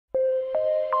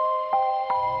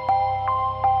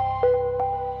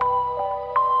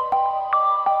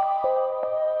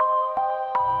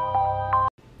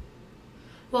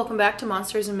welcome back to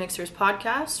Monsters and Mixers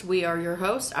podcast. We are your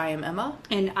hosts. I am Emma.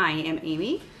 And I am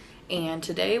Amy. And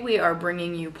today we are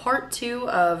bringing you part 2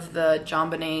 of the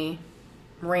JonBenet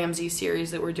Ramsey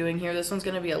series that we're doing here. This one's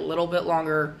going to be a little bit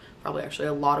longer, probably actually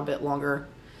a lot a bit longer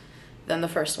than the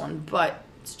first one, but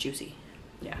it's juicy.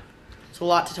 Yeah. It's a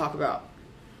lot to talk about.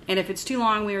 And if it's too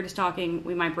long, we were just talking,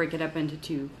 we might break it up into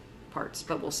 2 parts,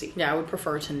 but we'll see. Yeah, I would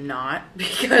prefer to not,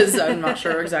 because I'm not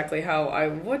sure exactly how I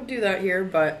would do that here,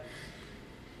 but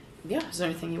yeah, is there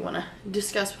anything you want to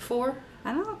discuss before?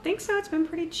 I don't think so. It's been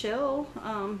pretty chill.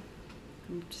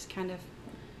 Just kind of,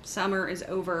 summer is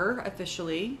over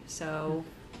officially, so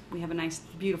we have a nice,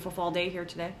 beautiful fall day here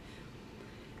today.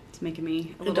 It's making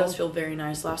me a little... It does feel very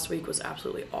nice. Last week was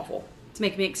absolutely awful. It's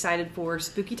making me excited for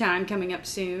spooky time coming up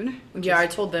soon. Yeah, I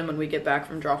told them when we get back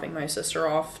from dropping my sister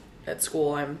off at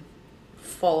school, I'm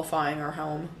fallifying our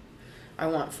home. I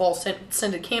want fall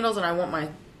scented candles and I want my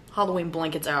Halloween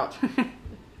blankets out.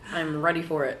 I'm ready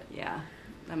for it. Yeah,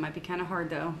 that might be kind of hard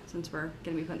though, since we're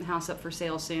going to be putting the house up for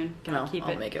sale soon. No,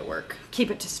 I'll make it work. Keep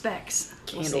it to specs.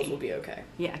 Candles will be okay.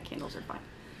 Yeah, candles are fine.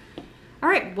 All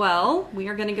right, well, we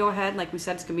are going to go ahead. Like we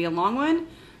said, it's going to be a long one.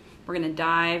 We're going to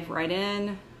dive right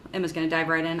in. Emma's going to dive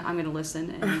right in. I'm going to listen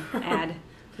and add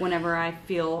whenever I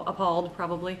feel appalled,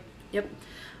 probably. Yep.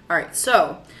 All right,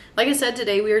 so, like I said,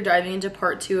 today we are diving into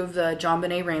part 2 of the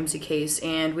JonBenet Ramsey case,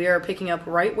 and we are picking up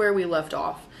right where we left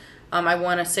off. I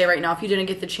want to say right now, if you didn't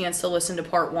get the chance to listen to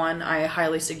part 1, I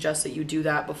highly suggest that you do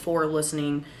that before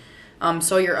listening,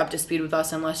 so you're up to speed with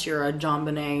us, unless you're a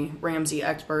JonBenet Ramsey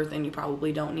expert, then you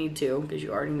probably don't need to, because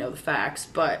you already know the facts,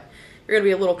 but you're going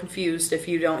to be a little confused if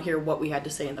you don't hear what we had to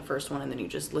say in the first one, and then you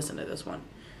just listen to this one.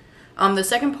 The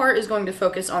second part is going to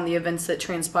focus on the events that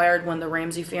transpired when the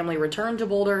Ramsey family returned to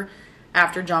Boulder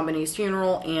after JonBenet's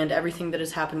funeral and everything that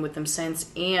has happened with them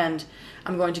since, and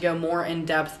I'm going to go more in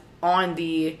depth on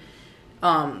the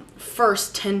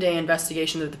first 10-day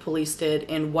investigation that the police did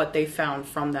and what they found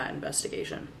from that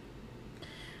investigation.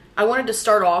 I wanted to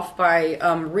start off by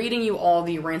reading you all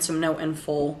the ransom note in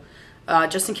full,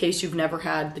 just in case you've never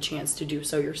had the chance to do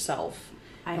so yourself.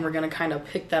 And we're going to kind of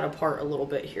pick that apart a little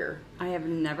bit here. I have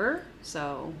never,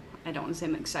 so I don't want to say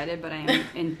I'm excited, but I am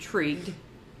intrigued.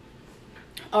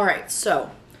 All right,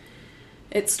 so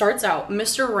it starts out,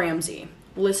 Mr. Ramsey,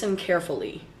 listen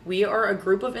carefully. We are a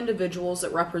group of individuals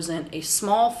that represent a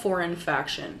small foreign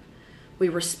faction. We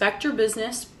respect your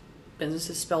business.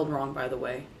 Business is spelled wrong, by the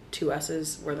way. 2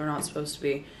 S's where they're not supposed to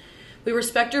be. We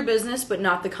respect your business, but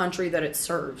not the country that it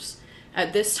serves.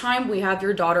 At this time, we have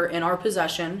your daughter in our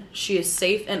possession. She is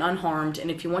safe and unharmed, and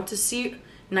if you want her to see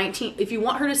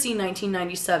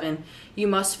 1997, you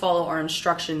must follow our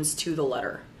instructions to the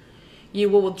letter. You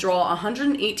will withdraw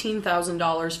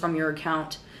 $118,000 from your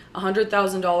account.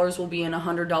 $100,000 will be in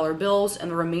 $100 bills,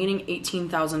 and the remaining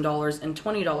 $18,000 in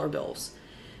 $20 bills.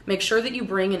 Make sure that you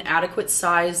bring an adequate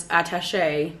size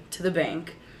attaché to the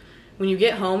bank. When you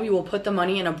get home, you will put the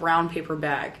money in a brown paper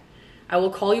bag. I will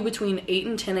call you between 8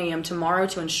 and 10 a.m. tomorrow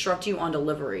to instruct you on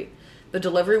delivery. The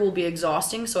delivery will be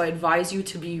exhausting, so I advise you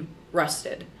to be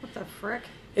rested. What the frick?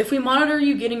 If we monitor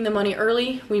you getting the money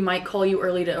early, we might call you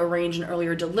early to arrange an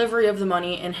earlier delivery of the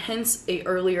money, and hence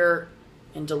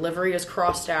and delivery is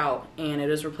crossed out, and it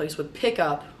is replaced with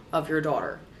pickup of your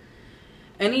daughter.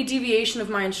 Any deviation of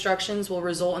my instructions will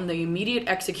result in the immediate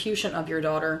execution of your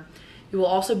daughter. You will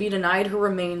also be denied her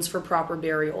remains for proper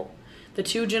burial. The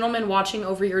 2 gentlemen watching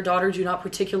over your daughter do not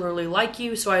particularly like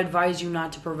you, so I advise you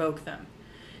not to provoke them.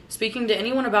 Speaking to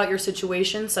anyone about your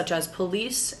situation, such as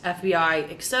police,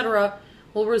 FBI, etc.,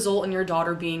 will result in your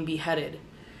daughter being beheaded.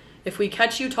 If we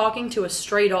catch you talking to a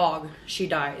stray dog, she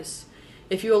dies.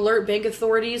 If you alert bank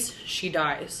authorities, she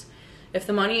dies. If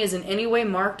the money is in any way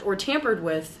marked or tampered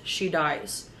with, she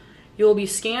dies. You will be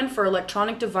scanned for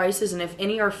electronic devices, and if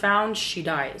any are found, she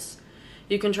dies.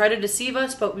 You can try to deceive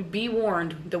us, but be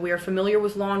warned that we are familiar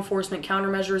with law enforcement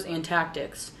countermeasures and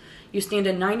tactics. You stand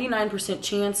a 99%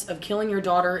 chance of killing your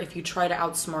daughter if you try to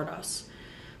outsmart us.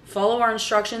 Follow our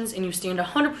instructions, and you stand a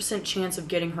 100% chance of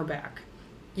getting her back.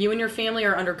 You and your family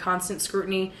are under constant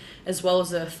scrutiny, as well as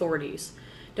the authorities.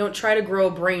 Don't try to grow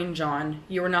a brain, John.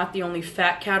 You are not the only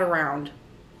fat cat around.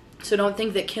 So don't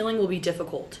think that killing will be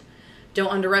difficult.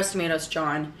 Don't underestimate us,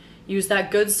 John. Use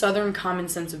that good southern common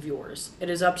sense of yours. It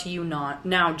is up to you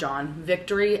now, John.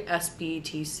 Victory,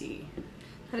 SBTC.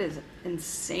 That is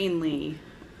insanely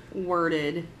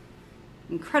worded.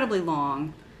 Incredibly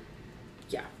long.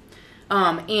 Yeah.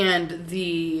 And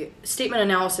the statement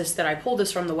analysis that I pulled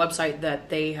this from the website that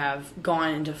they have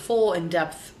gone into full in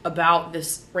depth about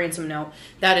this ransom note,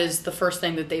 that is the first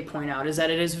thing that they point out, is that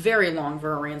it is very long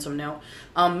for a ransom note.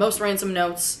 Most ransom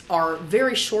notes are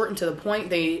very short and to the point.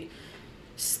 They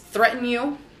threaten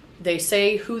you. They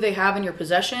say who they have in your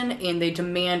possession, and they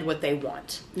demand what they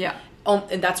want. Yeah.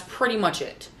 And that's pretty much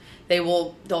it.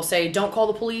 They'll say, don't call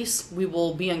the police. We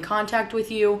will be in contact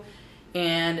with you.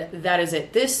 And that is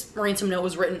it. This ransom note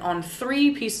was written on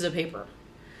 3 pieces of paper.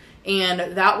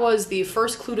 And that was the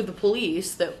first clue to the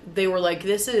police that they were like,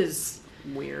 this is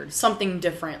weird. Something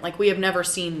different. Like, we have never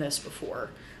seen this before.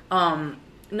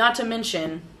 Not to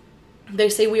mention, they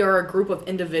say we are a group of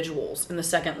individuals in the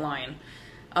second line.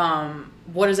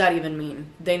 What does that even mean?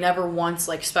 They never once,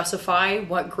 like, specify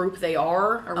what group they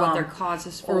are. Or what their cause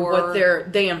is for. Or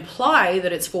what they imply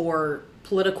that it's for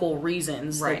political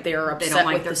reasons. Right. That they are upset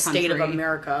with the state of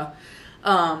America.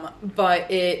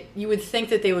 But you would think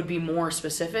that they would be more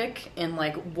specific in,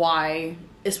 like, why,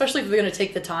 especially if they're going to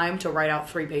take the time to write out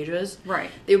 3 pages.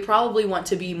 Right. They would probably want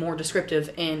to be more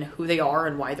descriptive in who they are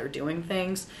and why they're doing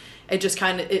things. It just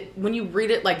kind of, when you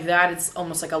read it like that, it's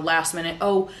almost like a last minute,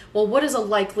 oh, well, what is a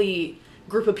likely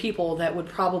group of people that would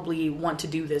probably want to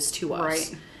do this to us?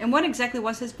 Right. And what exactly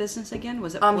was his business again?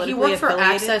 Was it politically he worked affiliated?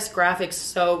 for Access Graphics,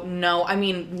 so no. I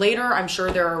mean, later, I'm sure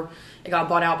it got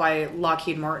bought out by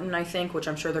Lockheed Martin, I think, which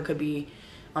I'm sure there could be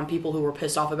people who were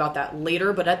pissed off about that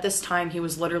later. But at this time, he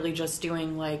was literally just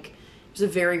doing, like, he was a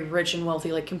very rich and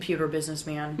wealthy, like, computer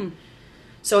businessman.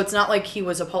 So it's not like he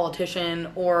was a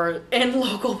politician or in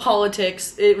local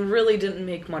politics. It really didn't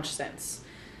make much sense.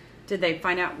 Did they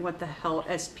find out what the hell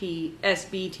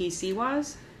SBTC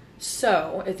was?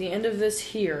 So, at the end of this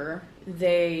here,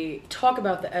 they talk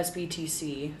about the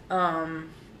SBTC.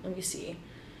 Let me see.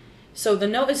 So the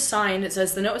note is signed, it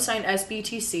says the note is signed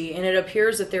SBTC, and it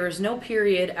appears that there is no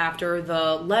period after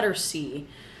the letter C.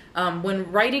 When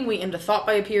writing, we end a thought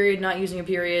by a period. Not using a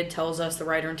period tells us the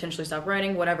writer intentionally stopped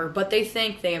writing, whatever. But they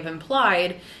have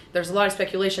implied, there's a lot of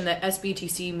speculation that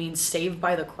SBTC means saved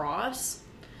by the cross.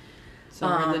 So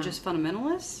religious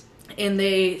fundamentalists? And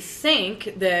they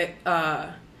think that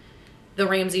the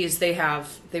Ramseys,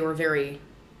 they were very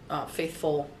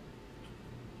faithful,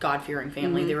 God-fearing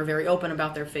family. They were very open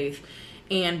about their faith.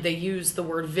 And they used the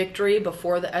word victory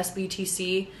before the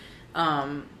SBTC.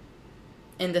 And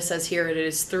this says here, it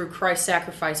is through Christ's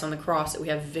sacrifice on the cross that we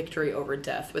have victory over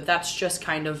death. But that's just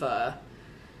kind of an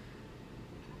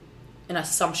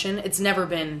assumption. It's never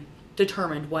been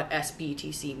determined what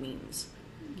SBTC means.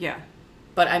 Yeah.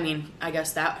 But, I mean, I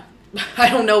guess that... I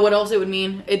don't know what else it would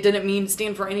mean. It didn't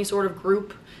stand for any sort of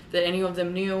group that any of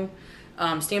them knew.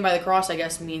 Stand by the cross, I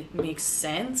guess, makes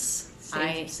sense.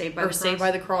 Saved by the cross? Saved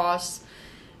by the cross.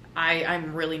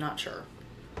 I'm really not sure.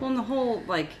 Well, and the whole,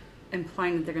 like,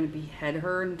 implying that they're going to behead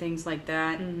her and things like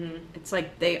that. It's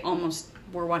like they almost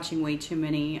were watching way too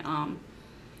many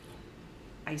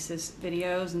ISIS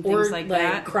videos and things like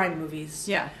that. Or, crime movies.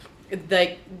 Yeah.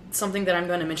 Like, something that I'm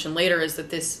going to mention later is that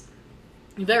this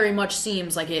very much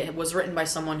seems like it was written by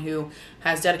someone who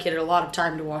has dedicated a lot of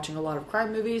time to watching a lot of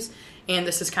crime movies, and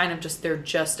this is kind of just their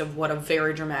gist of what a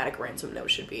very dramatic ransom note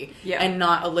should be, and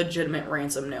not a legitimate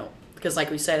ransom note. Because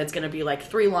like we said, it's going to be like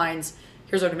 3 lines,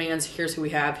 here's our demands, here's who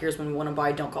we have, here's when we want to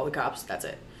buy, don't call the cops, that's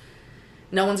it.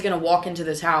 No one's going to walk into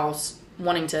this house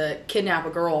wanting to kidnap a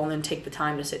girl and then take the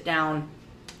time to sit down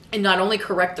and not only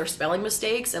correct their spelling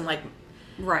mistakes and like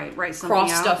write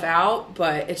cross stuff out,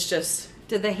 but it's just...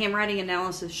 Did the handwriting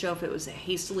analysis show if it was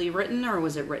hastily written, or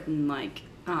was it written, like,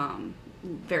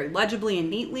 very legibly and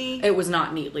neatly? It was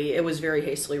not neatly. It was very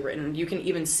hastily written. You can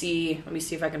even see... Let me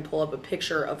see if I can pull up a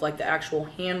picture of, like, the actual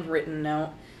handwritten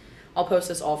note. I'll post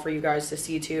this all for you guys to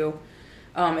see, too.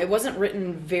 It wasn't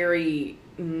written very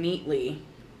neatly.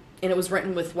 And it was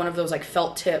written with one of those, like,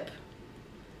 felt tip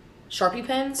Sharpie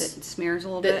pens. That smears a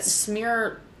little bit? That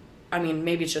smear... I mean,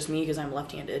 maybe it's just me because I'm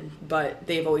left-handed, but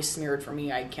they've always smeared for me.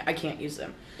 I can't use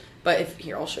them. But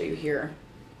here, I'll show you here.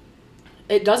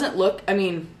 It doesn't look, I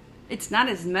mean... It's not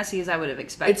as messy as I would have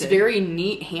expected. It's very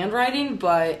neat handwriting,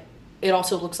 but it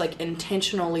also looks like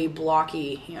intentionally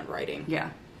blocky handwriting. Yeah.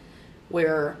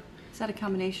 Where... Is that a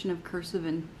combination of cursive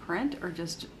and print, or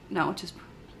just... No, just...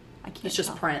 I can't It's just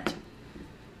tell. print.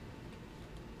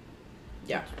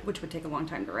 Yeah. Which would take a long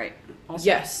time to write. Also.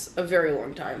 Yes, a very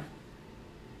long time.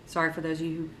 Sorry for those of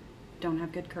you who don't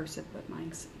have good cursive, but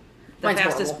mine's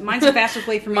horrible. Mine's the fastest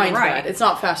way for me to write. Bad. It's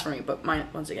not fast for me, but mine,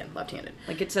 once again, left-handed.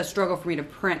 Like, it's a struggle for me to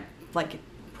print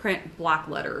block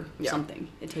letter something.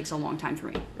 It takes a long time for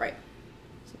me. Right.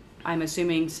 So I'm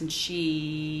assuming since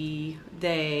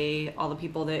all the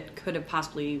people that could have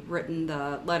possibly written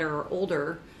the letter are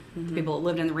older, the people that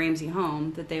lived in the Ramsey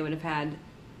home, that they would have had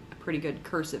a pretty good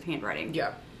cursive handwriting.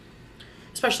 Yeah.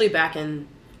 Especially back in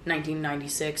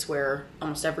 1996, where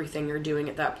almost everything you're doing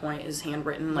at that point is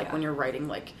handwritten, like when you're writing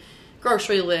like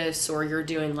grocery lists or you're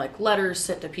doing like letters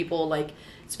sent to people, like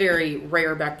it's very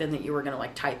rare back then that you were going to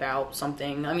like type out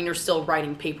something. I mean, you're still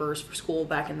writing papers for school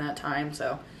back in that time,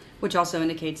 so. Which also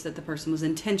indicates that the person was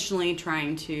intentionally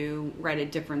trying to write it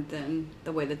different than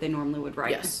the way that they normally would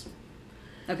write. Yes.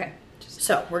 Okay.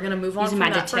 So we're going to move on using from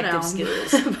my that for now. detective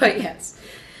skills. But yes.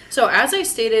 So as I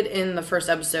stated in the first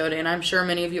episode, and I'm sure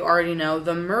many of you already know,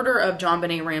 the murder of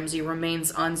JonBenet Ramsey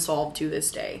remains unsolved to this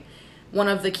day. One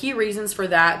of the key reasons for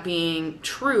that being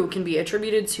true can be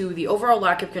attributed to the overall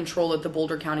lack of control that the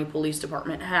Boulder County Police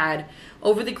Department had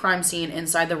over the crime scene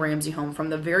inside the Ramsey home from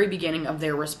the very beginning of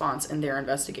their response and their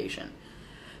investigation.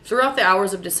 Throughout the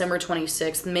hours of December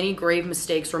 26th, many grave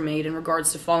mistakes were made in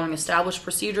regards to following established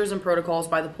procedures and protocols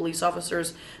by the police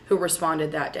officers who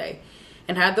responded that day.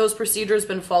 And had those procedures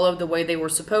been followed the way they were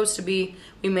supposed to be,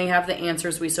 we may have the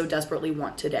answers we so desperately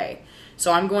want today.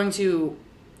 So I'm going to,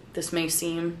 this may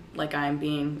seem like I'm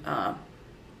being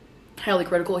highly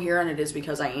critical here, and it is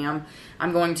because I am.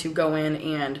 I'm going to go in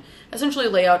and essentially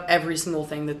lay out every single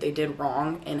thing that they did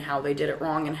wrong and how they did it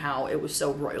wrong and how it was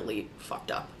so royally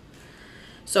fucked up.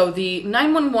 So the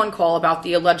 911 call about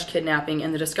the alleged kidnapping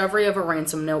and the discovery of a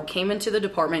ransom note came into the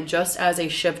department just as a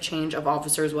shift change of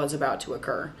officers was about to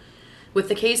occur. With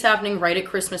the case happening right at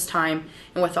Christmas time,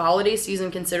 and with the holiday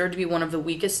season considered to be one of the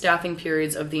weakest staffing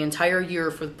periods of the entire year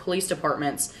for the police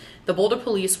departments, the Boulder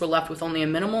police were left with only a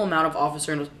minimal amount of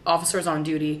officers on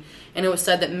duty, and it was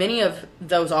said that many of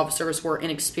those officers were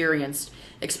inexperienced,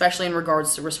 especially in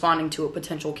regards to responding to a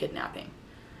potential kidnapping.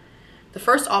 The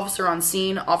first officer on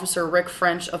scene, Officer Rick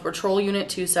French of Patrol Unit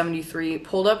 273,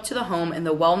 pulled up to the home in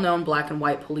the well-known black and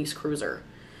white police cruiser.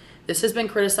 This has been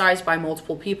criticized by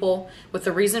multiple people, with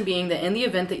the reason being that in the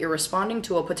event that you're responding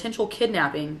to a potential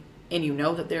kidnapping, and you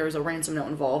know that there is a ransom note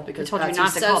involved because told you Patsy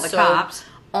not to says call the so cops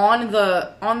on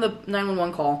the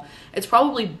 911 call, it's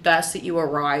probably best that you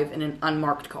arrive in an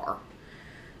unmarked car.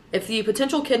 If the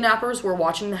potential kidnappers were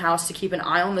watching the house to keep an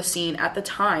eye on the scene at the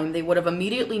time, they would have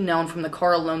immediately known from the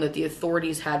car alone that the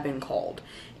authorities had been called.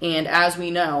 And as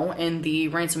we know, in the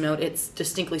ransom note, it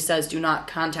distinctly says, do not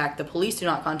contact the police, do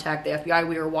not contact the FBI,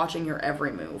 we are watching your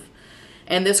every move.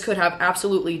 And this could have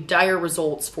absolutely dire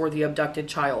results for the abducted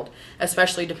child,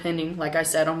 especially depending, like I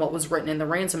said, on what was written in the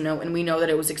ransom note, and we know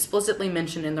that it was explicitly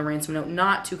mentioned in the ransom note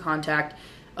not to contact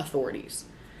authorities.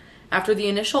 After the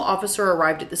initial officer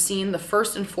arrived at the scene, the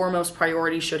first and foremost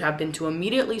priority should have been to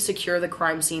immediately secure the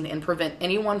crime scene and prevent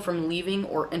anyone from leaving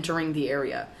or entering the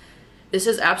area. This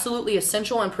is absolutely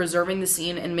essential in preserving the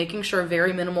scene and making sure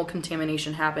very minimal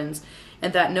contamination happens,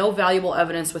 and that no valuable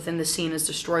evidence within the scene is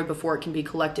destroyed before it can be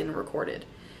collected and recorded.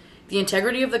 The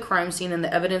integrity of the crime scene and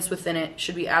the evidence within it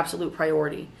should be absolute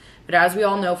priority. But as we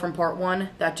all know from part 1,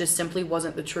 that just simply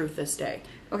wasn't the truth this day.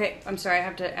 Okay, I'm sorry, I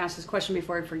have to ask this question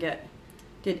before I forget.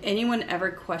 Did anyone ever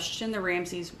question the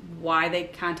Ramseys why they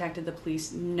contacted the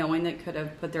police knowing that could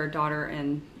have put their daughter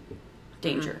in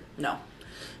danger? No.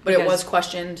 But it was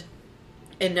questioned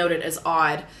and noted as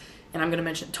odd, and I'm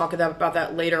going to talk about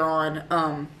that later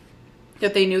on,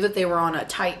 that they knew that they were on a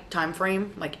tight time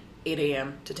frame, like 8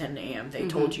 a.m. to 10 a.m. They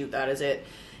told you that is it,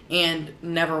 and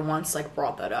never once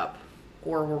brought that up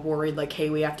or were worried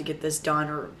hey, we have to get this done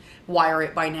or wire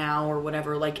it by now or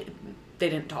whatever. They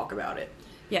didn't talk about it.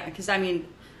 Yeah, because I mean,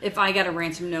 if I got a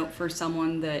ransom note for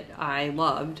someone that I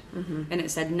loved and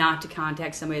it said not to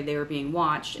contact somebody they were being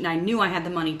watched, and I knew I had the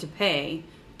money to pay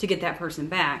to get that person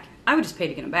back, I would just pay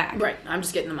to get them back. Right, I'm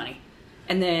just getting the money.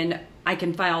 And then I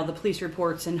can file the police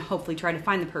reports and hopefully try to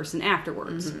find the person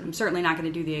afterwards. I'm certainly not going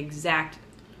to do the exact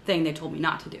thing they told me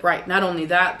not to do. Right, not only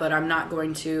that, but I'm not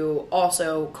going to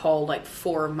also call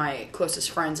 4 of my closest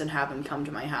friends and have them come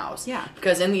to my house. Yeah.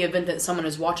 Because in the event that someone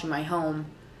is watching my home,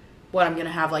 I'm going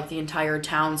to have the entire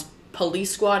town's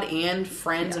police squad and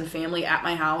friends and family at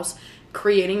my house,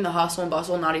 creating the hustle and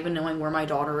bustle, not even knowing where my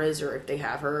daughter is or if they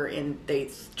have her, and they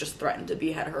just threaten to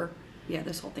behead her. Yeah,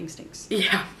 this whole thing stinks.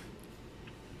 Yeah.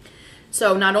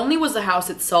 So not only was the house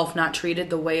itself not treated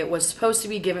the way it was supposed to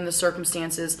be given the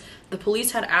circumstances, the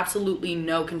police had absolutely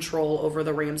no control over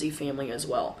the Ramsey family as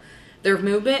well. Their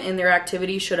movement and their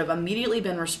activity should have immediately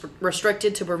been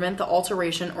restricted to prevent the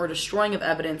alteration or destroying of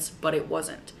evidence, but it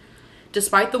wasn't.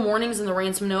 Despite the warnings in the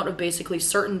ransom note of basically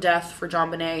certain death for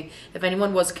JonBenet if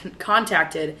anyone was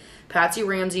contacted, Patsy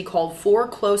Ramsey called 4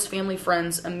 close family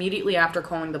friends immediately after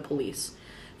calling the police.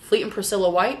 Fleet and Priscilla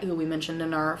White, who we mentioned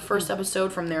in our first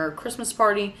episode from their Christmas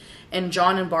party, and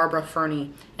John and Barbara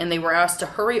Fernie, and they were asked to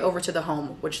hurry over to the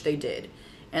home, which they did.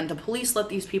 And the police let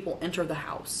these people enter the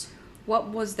house. What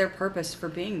was their purpose for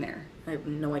being there? I have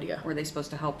no idea. Were they supposed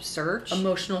to help search?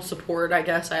 Emotional support, I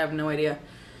guess. I have no idea.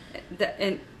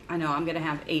 And I know I'm going to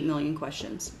have 8 million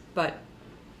questions, but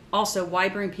Also, why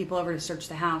bring people over to search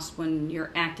the house when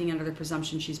you're acting under the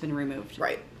presumption she's been removed?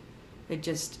 Right. It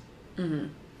just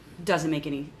doesn't make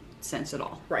any sense at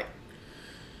all. Right.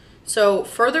 So,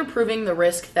 further proving the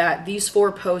risk that these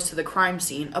four posed to the crime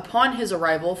scene, upon his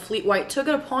arrival, Fleet White took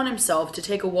it upon himself to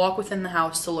take a walk within the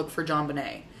house to look for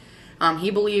JonBenet.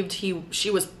 He believed she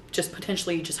was just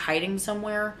potentially just hiding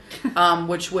somewhere,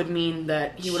 which would mean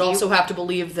that he would also have to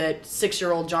believe that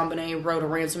 6-year-old JonBenet wrote a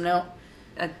ransom note.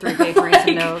 A 3-page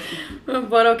ransom note.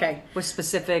 But okay. With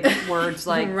specific words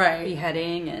like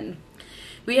beheading and...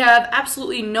 We have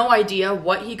absolutely no idea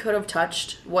what he could have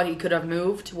touched, what he could have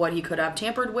moved, what he could have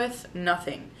tampered with,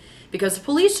 nothing. Because the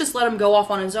police just let him go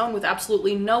off on his own with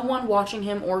absolutely no one watching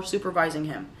him or supervising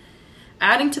him.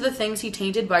 Adding to the things he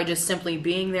tainted by just simply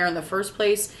being there in the first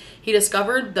place, he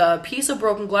discovered the piece of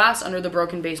broken glass under the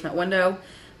broken basement window,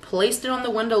 placed it on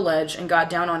the window ledge, and got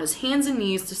down on his hands and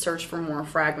knees to search for more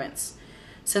fragments.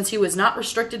 Since he was not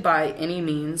restricted by any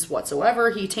means whatsoever,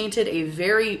 he tainted a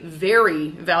very, very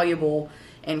valuable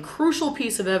and crucial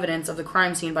piece of evidence of the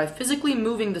crime scene by physically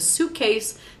moving the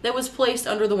suitcase that was placed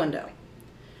under the window.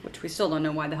 Which we still don't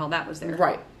know why the hell that was there.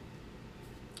 Right.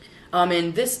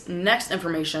 And this next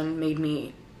information made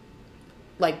me,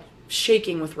 like,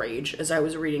 shaking with rage as I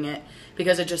was reading it,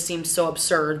 because it just seemed so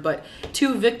absurd. But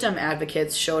 2 victim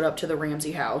advocates showed up to the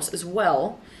Ramsey house as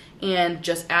well, and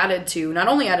just not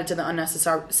only added to the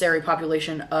unnecessary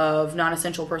population of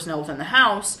non-essential personnel within the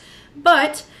house,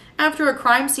 but after a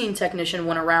crime scene technician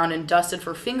went around and dusted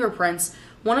for fingerprints,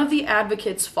 one of the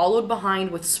advocates followed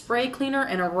behind with spray cleaner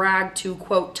and a rag to,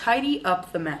 quote, tidy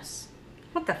up the mess.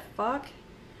 What the fuck?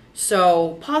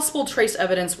 So, possible trace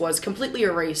evidence was completely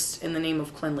erased in the name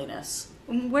of cleanliness.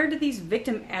 Where did these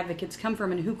victim advocates come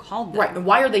from and who called them? Right, and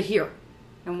why are they here?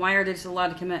 And why are they just allowed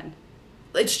to come in?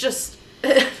 It's just...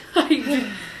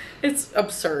 it's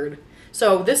absurd.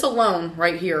 So this alone,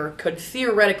 right here, could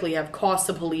theoretically have cost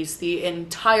the police the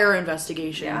entire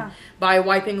investigation by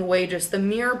wiping away just the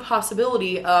mere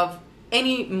possibility of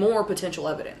any more potential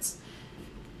evidence.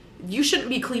 You shouldn't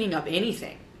be cleaning up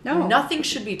anything. No. Nothing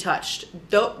should be touched.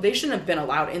 They shouldn't have been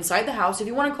allowed inside the house. If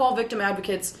you want to call victim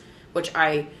advocates, which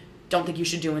I don't think you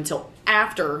should do until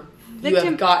after you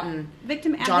have gotten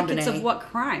victim advocates of what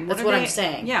crime? That's what I'm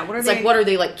saying. Yeah, what are it's they? Like, what are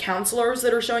they, like, counselors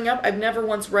that are showing up? I've never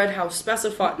once read how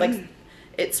specified, like,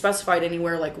 it specified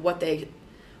anywhere, like, what they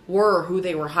were, who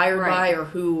they were hired by, or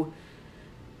who...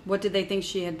 What did they think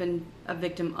she had been a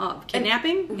victim of?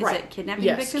 Kidnapping? Is it kidnapping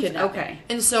victims? Kidnapping. Okay.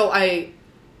 And so I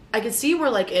could see where,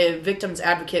 like, a victim's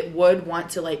advocate would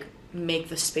want to, like, make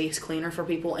the space cleaner for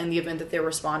people in the event that they're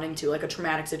responding to, like, a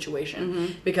traumatic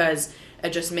situation. Because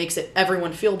it just makes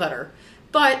everyone feel better.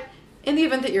 But in the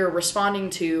event that you're responding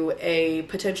to a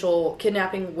potential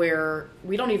kidnapping where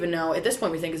we don't even know, at this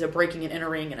point we think is a breaking and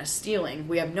entering and a stealing.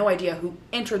 We have no idea who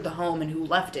entered the home and who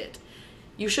left it.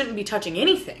 You shouldn't be touching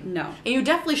anything. No. And you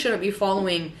definitely shouldn't be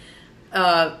following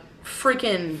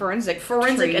freaking forensic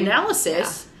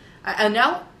analysis.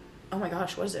 Yeah. Oh my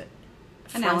gosh, what is it?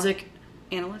 Forensic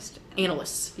analysts.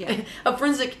 Yeah. A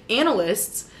forensic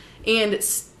analysts, and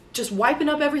just wiping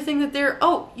up everything that they're,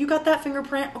 oh, you got that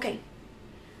fingerprint? Okay.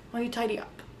 Why don't you tidy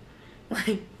up?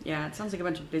 Like, yeah, it sounds like a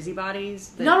bunch of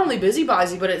busybodies. Not only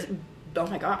busybodies, but it's, oh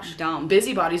my gosh. Dumb.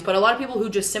 Busybodies, but a lot of people who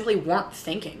just simply weren't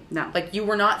thinking. No. Like, you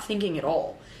were not thinking at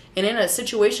all. And in a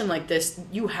situation like this,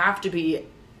 you have to be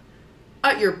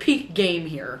at your peak game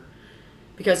here.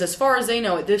 Because as far as they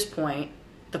know at this point,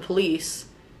 the police,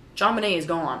 JonBenet is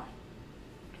gone.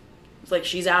 It's like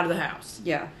she's out of the house.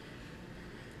 Yeah.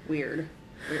 Weird.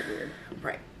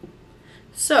 Right.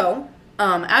 So,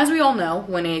 as we all know,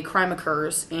 when a crime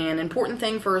occurs, an important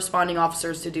thing for responding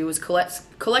officers to do is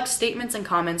collect statements and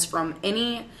comments from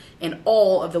any and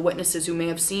all of the witnesses who may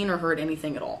have seen or heard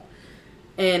anything at all.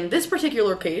 In this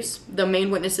particular case, the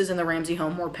main witnesses in the Ramsey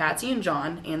home were Patsy and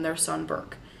John and their son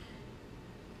Burke.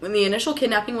 When the initial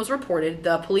kidnapping was reported,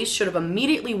 the police should have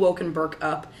immediately woken Burke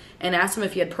up and asked him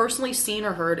if he had personally seen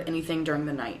or heard anything during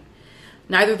the night.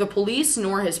 Neither the police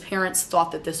nor his parents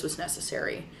thought that this was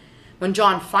necessary. When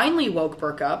John finally woke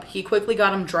Burke up, he quickly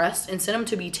got him dressed and sent him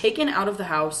to be taken out of the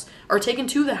house, or taken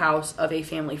to the house of a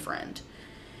family friend.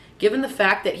 Given the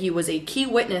fact that he was a key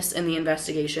witness in the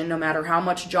investigation, no matter how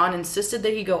much John insisted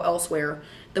that he go elsewhere,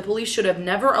 the police should have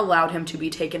never allowed him to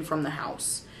be taken from the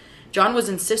house. John was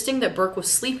insisting that Burke was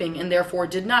sleeping and therefore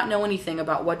did not know anything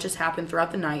about what just happened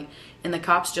throughout the night, and the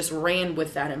cops just ran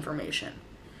with that information.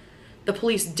 The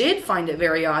police did find it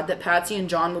very odd that Patsy and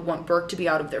John would want Burke to be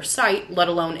out of their sight, let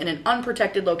alone in an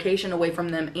unprotected location away from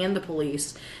them and the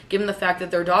police, given the fact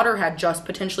that their daughter had just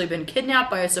potentially been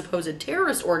kidnapped by a supposed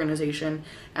terrorist organization,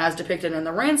 as depicted in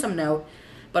the ransom note,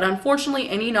 But unfortunately,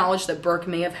 any knowledge that Burke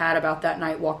may have had about that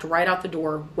night walked right out the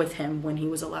door with him when he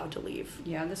was allowed to leave.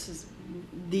 Yeah, this is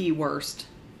the worst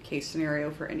case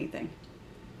scenario for anything.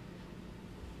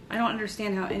 I don't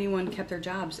understand how anyone kept their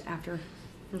jobs after.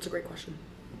 That's a great question.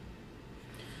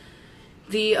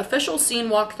 The official scene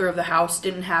walkthrough of the house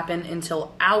didn't happen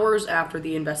until hours after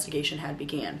the investigation had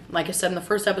began. Like I said in the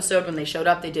first episode, when they showed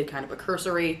up, they did kind of a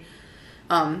cursory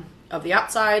of the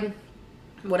outside,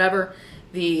 whatever.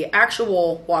 The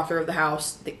actual walkthrough of the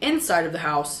house, the inside of the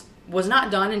house, was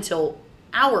not done until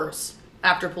hours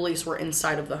after police were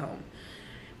inside of the home.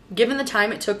 Given the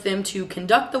time it took them to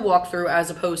conduct the walkthrough as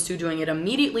opposed to doing it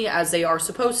immediately as they are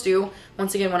supposed to,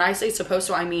 once again, when I say supposed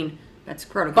to, I mean that's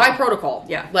protocol. by protocol.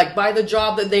 Yeah. Like by the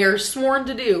job that they are sworn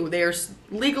to do. They are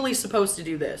legally supposed to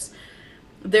do this.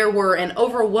 There were an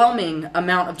overwhelming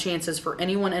amount of chances for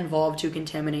anyone involved to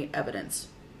contaminate evidence.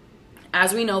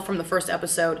 As we know from the first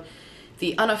episode,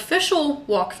 the unofficial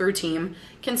walkthrough team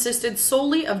consisted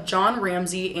solely of John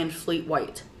Ramsey and Fleet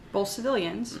White. Both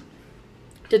civilians.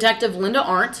 Detective Linda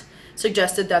Arndt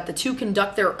suggested that the two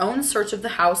conduct their own search of the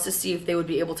house to see if they would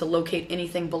be able to locate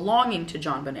anything belonging to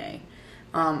JonBenet.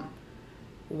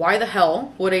 Why the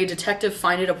hell would a detective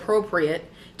find it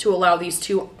appropriate to allow these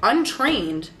two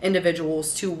untrained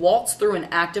individuals to waltz through an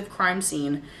active crime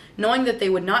scene, knowing that they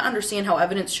would not understand how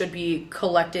evidence should be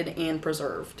collected and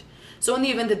preserved? So in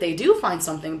the event that they do find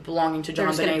something belonging to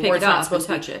JonBenet where it's not supposed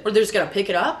to touch it, or they're just going to pick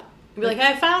it up and be like,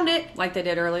 hey, I found it. Like they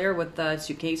did earlier with the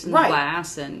suitcase and the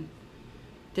glass. And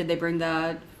did they bring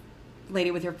the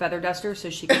lady with her feather duster so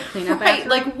she could clean up after?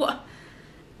 Like what?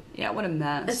 Yeah, what a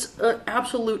mess. It's an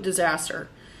absolute disaster.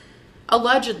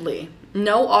 Allegedly,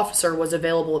 no officer was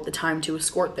available at the time to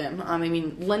escort them. I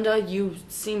mean, Linda, you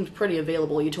seemed pretty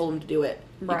available. You told them to do it.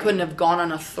 Right. You couldn't have gone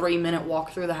on a 3-minute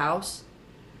walk through the house.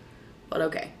 But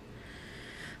okay.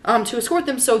 To escort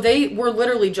them, so they were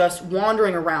literally just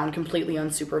wandering around completely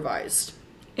unsupervised.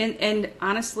 And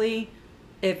honestly,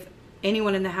 if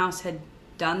anyone in the house had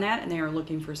done that and they were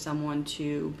looking for someone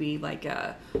to be like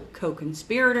a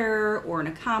co-conspirator or an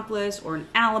accomplice or an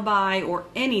alibi or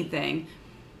anything,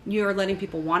 you're letting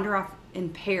people wander off in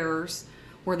pairs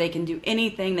where they can do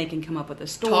anything. They can come up with a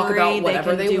story. Talk about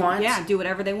whatever they want. Yeah, do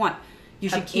whatever they want. You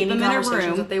should keep them in a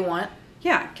room that they want.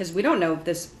 Yeah, because we don't know if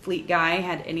this Fleet guy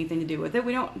had anything to do with it.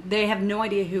 They have no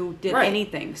idea who did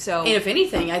anything. So, and if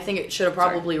anything, I think it should have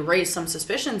probably raised some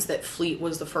suspicions that Fleet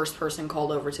was the first person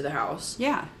called over to the house.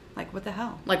 Yeah, like what the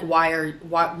hell? Like why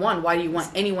do you want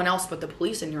anyone else but the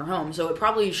police in your home? So it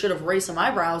probably should have raised some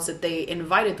eyebrows that they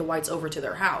invited the Whites over to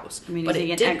their house. I mean, but is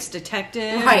he an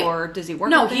ex-detective or does he work?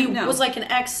 No, with he them? was like an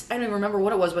ex. I don't even remember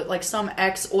what it was, but like some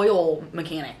ex-oil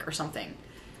mechanic or something.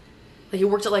 Like he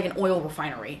worked at like an oil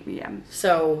refinery. Yeah.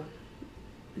 So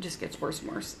it just gets worse and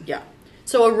worse. Yeah.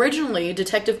 So originally,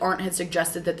 Detective Arndt had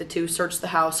suggested that the two search the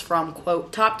house from,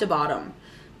 quote, top to bottom.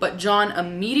 But John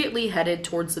immediately headed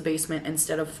towards the basement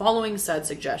instead of following said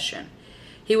suggestion.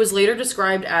 He was later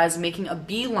described as making a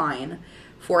beeline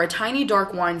for a tiny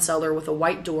dark wine cellar with a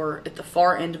white door at the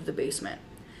far end of the basement.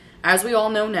 As we all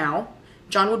know now,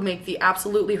 John would make the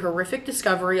absolutely horrific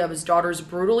discovery of his daughter's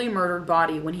brutally murdered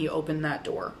body when he opened that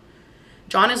door.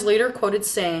 John is later quoted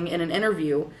saying in an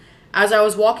interview, "As I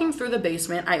was walking through the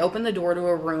basement, I opened the door to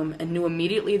a room and knew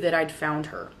immediately that I'd found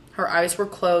her. Her eyes were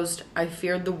closed. I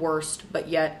feared the worst, but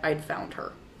yet I'd found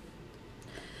her."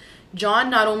 John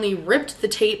not only ripped the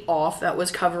tape off that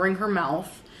was covering her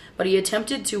mouth, but he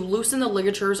attempted to loosen the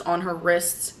ligatures on her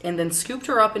wrists and then scooped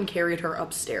her up and carried her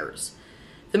upstairs.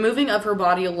 The moving of her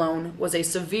body alone was a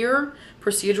severe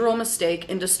procedural mistake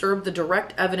and disturbed the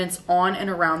direct evidence on and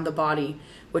around the body,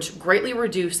 which greatly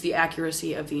reduced the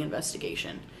accuracy of the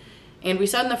investigation. And we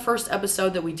said in the first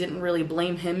episode that we didn't really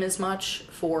blame him as much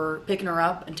for picking her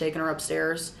up and taking her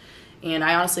upstairs. And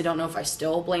I honestly don't know if I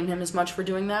still blame him as much for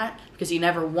doing that, because he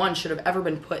never once should have ever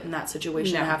been put in that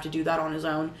situation to have to do that on his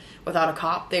own without a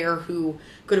cop there who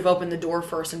could have opened the door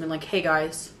first and been like, "Hey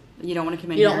guys, you don't want to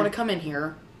come in here. You don't want to come in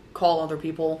here. Call other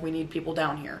people. We need people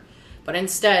down here." But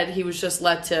instead, he was just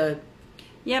let to...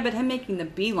 Yeah, but him making the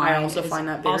beeline I also find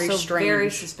that very strange. Very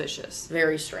suspicious.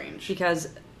 Very strange. Because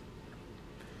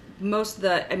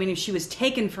if she was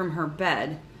taken from her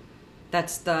bed,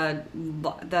 that's the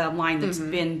line that's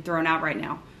been thrown out right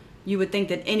now. You would think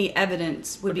that any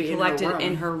evidence would be collected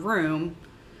in her room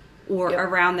or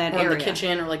around that area. Or in the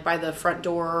kitchen or like by the front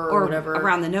door or whatever.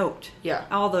 Around the note. Yeah.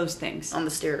 All those things. On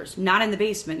the stairs. Not in the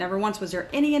basement. Never once was there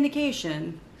any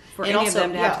indication for any of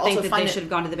them to have to think that they should have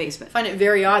gone to the basement. I find it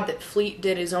very odd that Fleet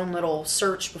did his own little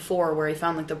search before where he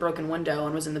found like the broken window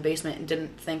and was in the basement and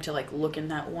didn't think to like look in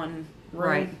that one room.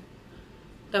 Right.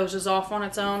 That was just off on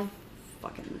its own.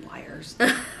 Fucking liars.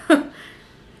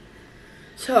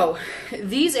 So,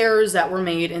 these errors that were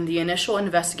made in the initial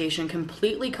investigation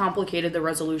completely complicated the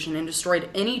resolution and destroyed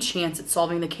any chance at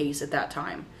solving the case at that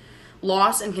time.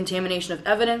 Loss and contamination of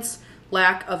evidence,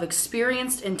 lack of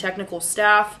experienced and technical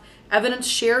staff, evidence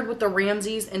shared with the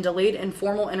Ramseys, and delayed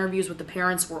informal interviews with the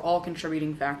parents were all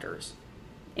contributing factors.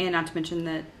 And not to mention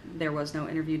that there was no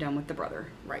interview done with the brother.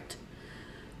 Right.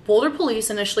 Boulder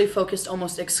police initially focused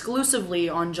almost exclusively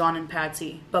on John and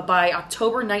Patsy, but by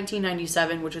October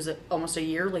 1997, which is almost a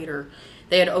year later,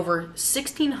 they had over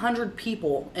 1,600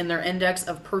 people in their index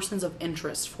of persons of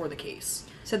interest for the case.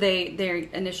 So they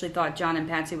initially thought John and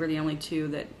Patsy were the only two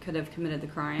that could have committed the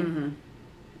crime,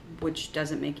 which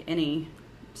doesn't make any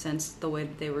sense the way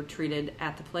that they were treated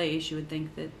at the place. You would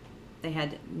think that they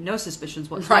had no suspicions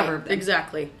whatsoever. Right,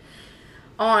 exactly.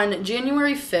 On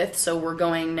January 5th, so we're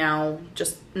going now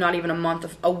just not even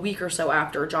a week or so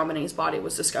after JonBenet's body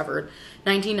was discovered,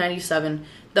 1997,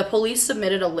 the police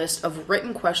submitted a list of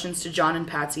written questions to John and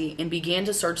Patsy and began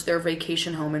to search their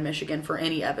vacation home in Michigan for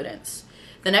any evidence.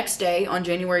 The next day, on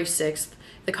January 6th,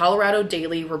 the Colorado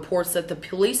Daily reports that the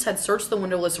police had searched the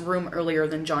windowless room earlier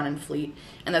than John and Fleet,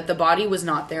 and that the body was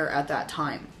not there at that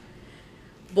time.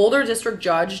 Boulder District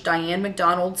Judge Diane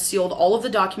McDonald sealed all of the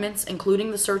documents, including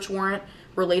the search warrant,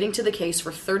 relating to the case for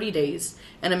 30 days,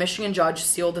 and a Michigan judge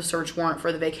sealed the search warrant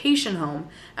for the vacation home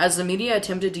as the media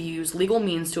attempted to use legal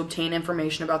means to obtain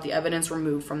information about the evidence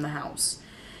removed from the house.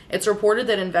 It's reported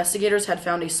that investigators had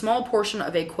found a small portion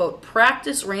of a, quote,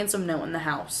 practice ransom note in the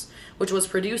house, which was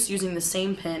produced using the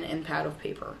same pen and pad of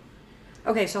paper.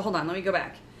 Okay, so hold on, let me go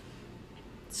back.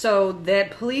 So the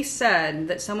police said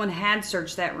that someone had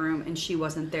searched that room and she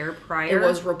wasn't there prior? It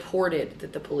was reported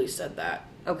that the police said that.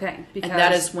 Okay, because... And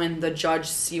that is when the judge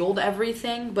sealed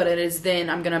everything, but it is then,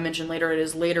 I'm going to mention later, it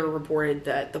is later reported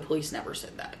that the police never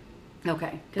said that.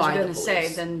 Okay, because you're going to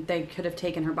say then they could have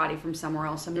taken her body from somewhere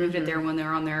else and moved it there when they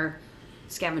were on their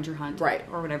scavenger hunt. Right.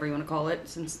 Or whatever you want to call it,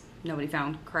 since nobody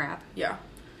found crap. Yeah.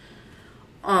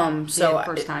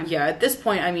 First time. Yeah, at this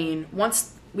point, I mean,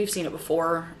 once we've seen it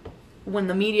before, when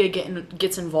the media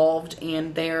gets involved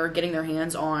and they're getting their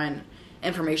hands on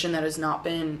information that has not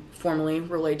been formally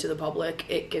relayed to the public,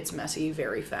 it gets messy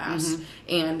very fast.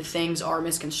 And things are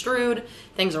misconstrued,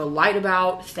 things are lied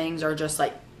about, things are just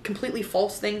like completely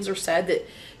false things are said that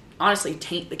honestly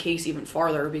taint the case even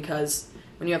farther, because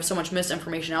when you have so much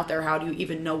misinformation out there, how do you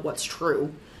even know what's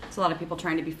true? It's a lot of people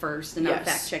trying to be first and not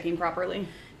fact checking properly.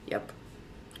 Yep.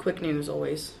 Quick news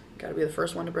always. Gotta be the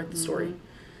first one to break the story.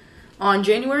 On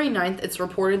January 9th, it's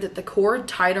reported that the cord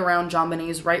tied around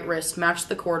JonBenet's right wrist matched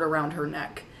the cord around her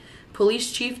neck.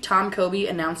 Police Chief Tom Kobe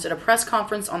announced at a press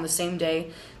conference on the same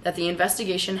day that the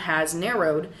investigation has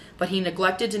narrowed, but he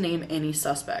neglected to name any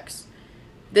suspects.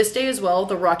 This day as well,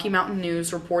 the Rocky Mountain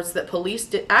News reports that police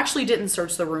actually didn't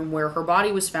search the room where her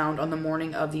body was found on the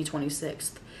morning of the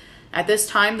 26th. At this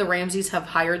time, the Ramseys have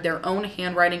hired their own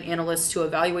handwriting analysts to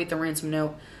evaluate the ransom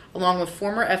note, along with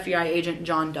former FBI agent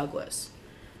John Douglas.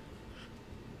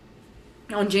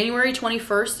 On January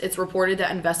 21st, it's reported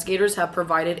that investigators have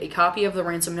provided a copy of the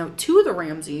ransom note to the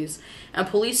Ramseys, and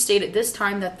police state at this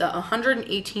time that the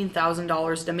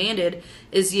 $118,000 demanded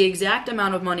is the exact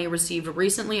amount of money received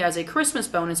recently as a Christmas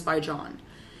bonus by John.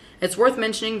 It's worth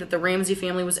mentioning that the Ramsey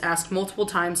family was asked multiple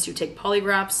times to take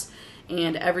polygraphs,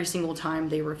 and every single time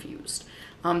they refused.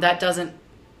 That doesn't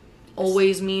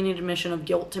always mean an admission of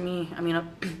guilt to me. I mean,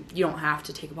 you don't have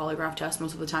to take a polygraph test.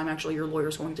 Most of the time, actually, your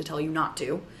lawyer's going to tell you not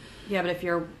to. Yeah, but if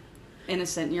you're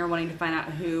innocent and you're wanting to find out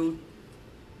who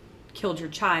killed your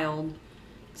child,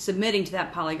 submitting to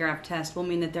that polygraph test will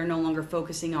mean that they're no longer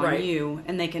focusing on you,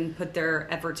 and they can put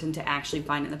their efforts into actually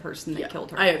finding the person that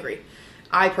killed her. I agree.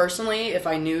 I personally, if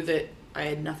I knew that I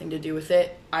had nothing to do with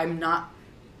it, I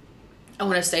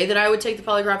want to say that I would take the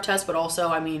polygraph test, but also,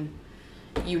 I mean,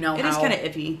 you know it is kind of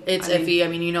iffy. It's iffy. I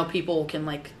mean, you know, people can,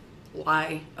 like,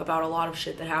 lie about a lot of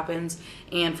shit that happens,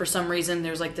 and for some reason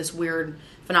there's like this weird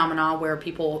phenomena where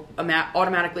people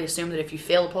automatically assume that if you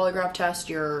fail a polygraph test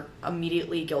you're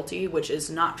immediately guilty, which is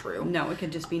not true. No, it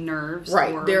could just be nerves.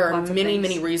 Right. There are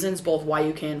many reasons both why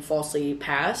you can falsely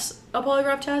pass a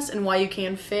polygraph test and why you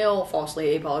can fail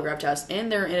falsely a polygraph test, and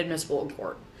they're inadmissible in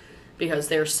court because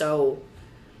they're so,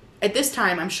 at this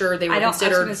time I'm sure they were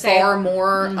considered far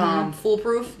more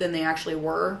foolproof than they actually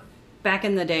were. Back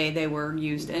in the day, they were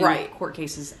used in court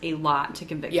cases a lot to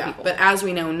convict people. But as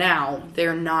we know now,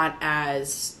 they're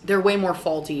way more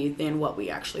faulty than what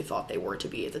we actually thought they were to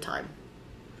be at the time.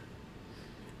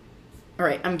 All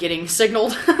right, I'm getting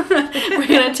signaled. We're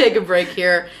going to take a break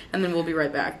here, and then we'll be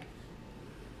right back.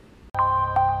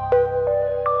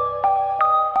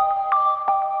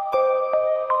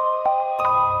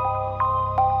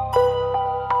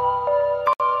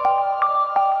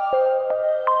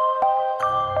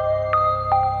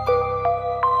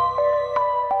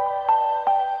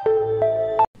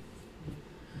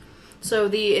 So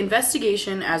the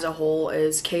investigation as a whole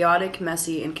is chaotic,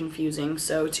 messy, and confusing.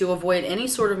 So to avoid any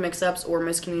sort of mix-ups or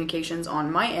miscommunications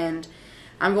on my end,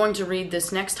 I'm going to read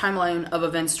this next timeline of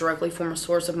events directly from a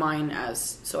source of mine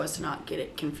so as to not get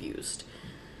it confused.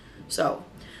 So,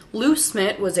 Lou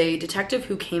Smith was a detective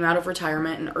who came out of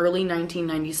retirement in early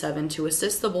 1997 to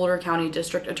assist the Boulder County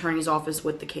District Attorney's Office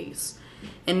with the case.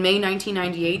 In May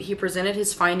 1998, he presented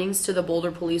his findings to the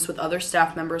Boulder Police with other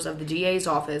staff members of the DA's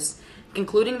office,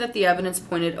 concluding that the evidence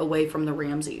pointed away from the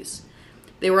Ramseys.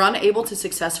 They were unable to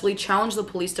successfully challenge the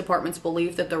police department's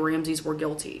belief that the Ramseys were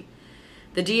guilty.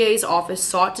 The DA's office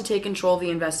sought to take control of the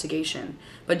investigation,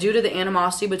 but due to the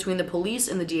animosity between the police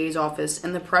and the DA's office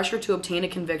and the pressure to obtain a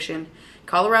conviction,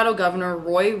 Colorado Governor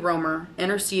Roy Romer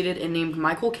interceded and named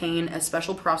Michael Cain as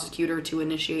special prosecutor to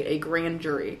initiate a grand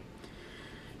jury.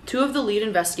 Two of the lead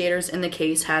investigators in the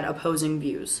case had opposing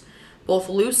views. Both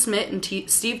Lou Smith and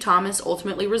Steve Thomas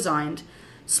ultimately resigned.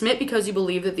 Smith because he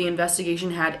believed that the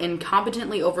investigation had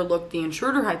incompetently overlooked the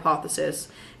intruder hypothesis,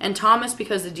 and Thomas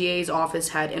because the DA's office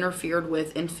had interfered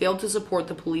with and failed to support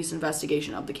the police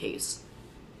investigation of the case.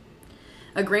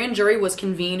 A grand jury was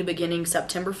convened beginning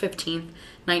September 15,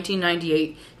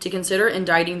 1998, to consider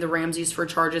indicting the Ramseys for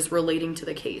charges relating to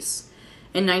the case.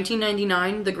 In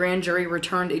 1999, the grand jury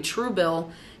returned a true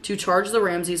bill to charge the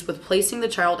Ramseys with placing the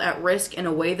child at risk in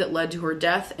a way that led to her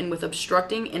death and with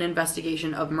obstructing an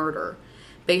investigation of murder,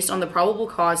 based on the probable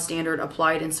cause standard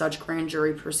applied in such grand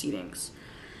jury proceedings.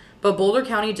 But Boulder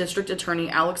County District Attorney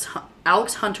Alex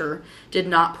Hunter did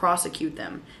not prosecute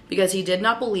them because he did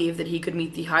not believe that he could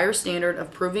meet the higher standard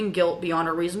of proving guilt beyond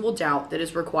a reasonable doubt that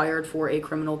is required for a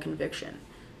criminal conviction.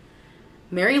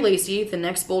 Mary Lacey, the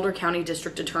next Boulder County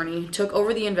District Attorney, took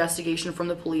over the investigation from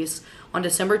the police on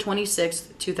December 26,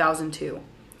 2002.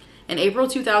 In April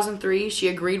 2003, she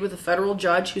agreed with a federal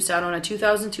judge who sat on a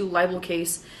 2002 libel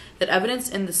case that evidence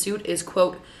in the suit is,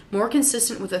 quote, more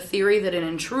consistent with a theory that an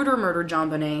intruder murdered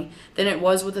JonBenet than it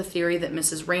was with a theory that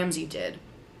Mrs. Ramsey did.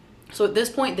 So at this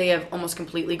point, they have almost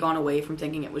completely gone away from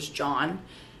thinking it was John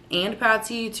and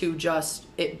Patsy to just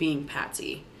it being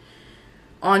Patsy.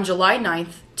 On July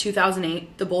 9th,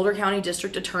 2008, the Boulder County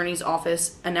District Attorney's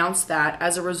Office announced that,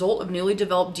 as a result of newly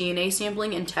developed DNA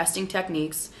sampling and testing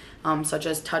techniques, such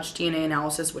as touch DNA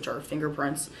analysis, which are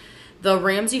fingerprints, the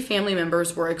Ramsey family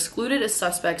members were excluded as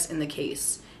suspects in the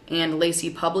case, and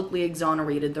Lacey publicly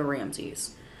exonerated the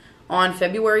Ramseys. On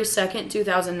February 2nd,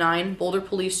 2009, Boulder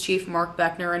Police Chief Mark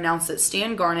Beckner announced that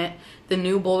Stan Garnett, the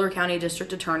new Boulder County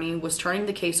District Attorney, was turning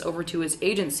the case over to his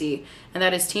agency and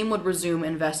that his team would resume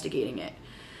investigating it.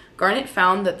 Garnett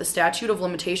found that the statute of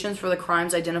limitations for the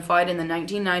crimes identified in the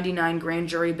 1999 grand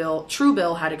jury true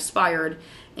bill had expired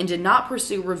and did not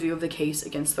pursue review of the case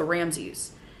against the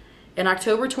Ramseys. In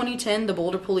October 2010, the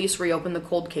Boulder Police reopened the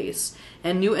cold case,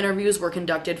 and new interviews were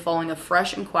conducted following a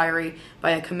fresh inquiry by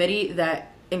a committee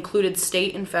that included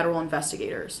state and federal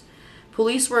investigators.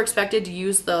 Police were expected to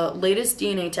use the latest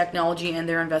DNA technology in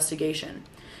their investigation.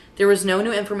 There was no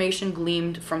new information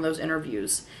gleaned from those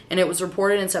interviews, and it was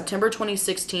reported in September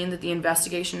 2016 that the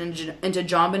investigation into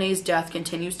JonBenet's death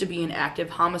continues to be an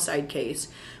active homicide case,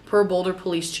 per Boulder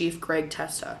Police Chief Greg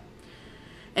Testa.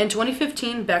 In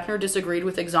 2015, Beckner disagreed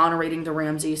with exonerating the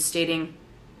Ramseys, stating,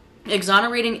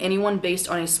 exonerating anyone based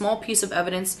on a small piece of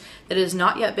evidence that has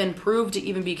not yet been proved to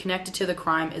even be connected to the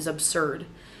crime is absurd.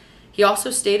 He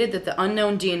also stated that the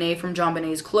unknown DNA from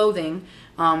JonBenet's clothing,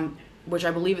 which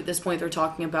I believe at this point they're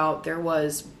talking about, there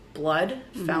was blood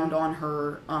found on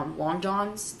her long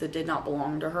johns that did not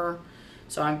belong to her.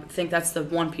 So I think that's the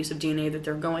one piece of DNA that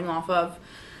they're going off of.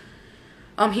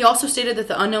 He also stated that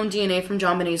the unknown DNA from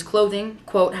JonBenet's clothing,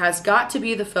 quote, has got to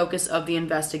be the focus of the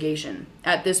investigation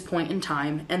at this point in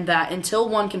time, and that until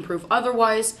one can prove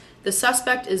otherwise, the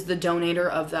suspect is the donator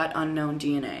of that unknown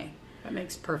DNA. That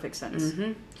makes perfect sense.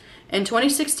 Mm-hmm. In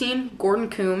 2016, Gordon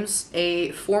Coombs,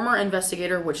 a former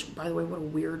investigator, which, by the way, what a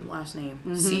weird last name,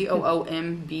 Coombes.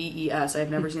 I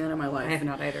have never seen that in my life. I have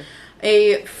not either.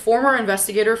 A former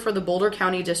investigator for the Boulder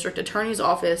County District Attorney's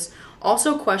Office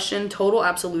also questioned total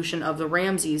absolution of the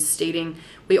Ramseys, stating,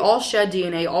 we all shed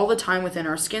DNA all the time within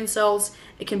our skin cells.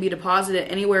 It can be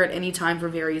deposited anywhere at any time for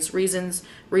various reasons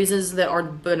that are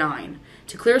benign.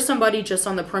 To clear somebody just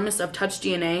on the premise of touch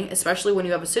DNA, especially when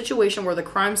you have a situation where the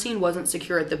crime scene wasn't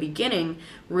secure at the beginning,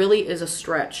 really is a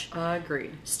stretch.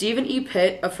 Agreed. Stephen E.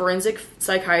 Pitt, a forensic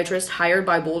psychiatrist hired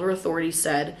by Boulder authorities,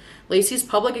 said, Lacey's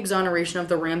public exoneration of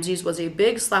the Ramseys was a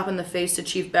big slap in the face to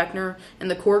Chief Beckner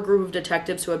and the core group of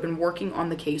detectives who had been working on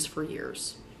the case for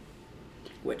years.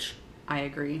 Which I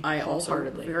agree. I also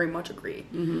very much agree.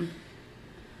 Mm-hmm.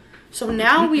 So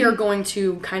now we are going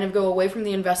to kind of go away from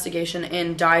the investigation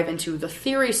and dive into the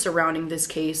theories surrounding this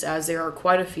case, as there are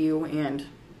quite a few, and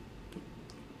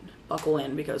buckle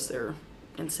in because they're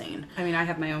insane. I mean, I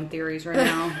have my own theories right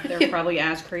now. They're probably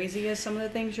as crazy as some of the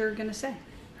things you're going to say.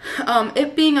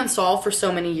 It being unsolved for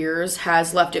so many years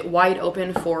has left it wide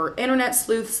open for internet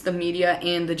sleuths, the media,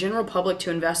 and the general public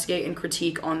to investigate and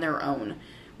critique on their own.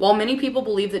 While many people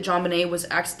believe that JonBenet was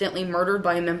accidentally murdered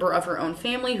by a member of her own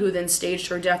family who then staged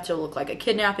her death to look like a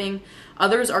kidnapping,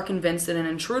 others are convinced that an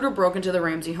intruder broke into the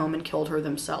Ramsey home and killed her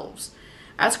themselves.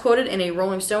 As quoted in a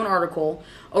Rolling Stone article,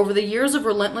 over the years of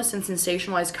relentless and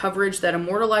sensationalized coverage that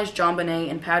immortalized JonBenet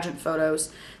in pageant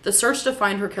photos, the search to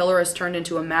find her killer has turned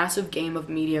into a massive game of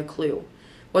media clue.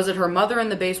 Was it her mother in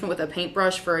the basement with a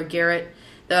paintbrush for a garret?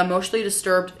 The emotionally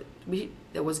disturbed...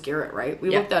 It was Garrett, right? We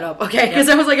looked that up. Okay, because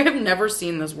I was like, I've never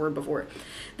seen this word before.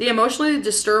 The emotionally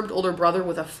disturbed older brother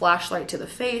with a flashlight to the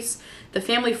face. The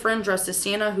family friend dressed as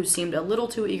Santa who seemed a little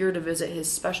too eager to visit his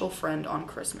special friend on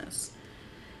Christmas.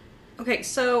 Okay,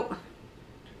 so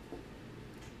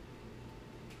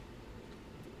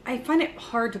I find it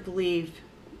hard to believe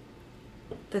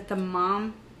that the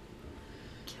mom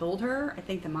killed her. I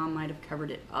think the mom might have covered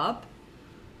it up.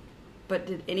 But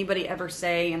did anybody ever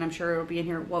say, and I'm sure it'll be in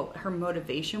here, what her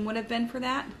motivation would have been for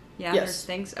that? Yeah, yes. There's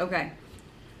things? Okay.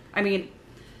 I mean,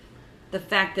 the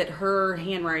fact that her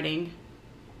handwriting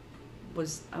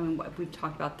was, I mean, we've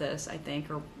talked about this, I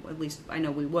think, or at least I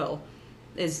know we will,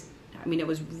 is, I mean, it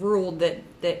was ruled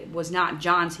that was not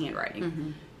John's handwriting.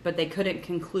 Mm-hmm. But they couldn't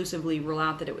conclusively rule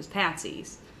out that it was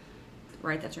Patsy's.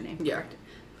 Right? That's her name. Yeah. Correct.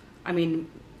 I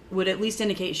mean, would at least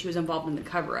indicate she was involved in the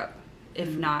cover-up, if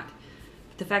not.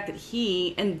 The fact that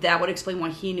and that would explain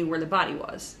why he knew where the body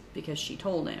was, because she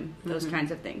told him those kinds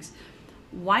of things.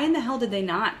 Why in the hell did they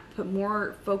not put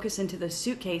more focus into the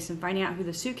suitcase and finding out who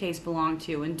the suitcase belonged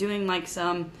to and doing like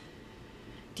some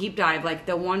deep dive, like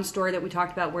the one story that we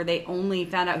talked about where they only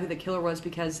found out who the killer was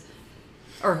because,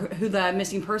 or who the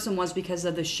missing person was because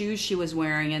of the shoes she was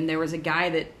wearing, and there was a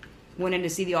guy that went in to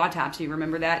see the autopsy.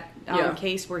 Remember that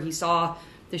case where he saw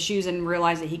the shoes and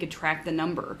realized that he could track the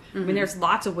number. I mean, there's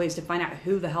lots of ways to find out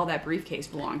who the hell that briefcase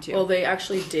belonged to. Well, they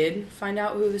actually did find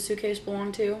out who the suitcase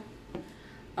belonged to.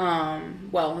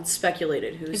 Well, it's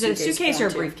speculated who the suitcase belonged to. Is it a suitcase or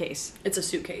a briefcase? It's a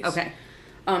suitcase. Okay.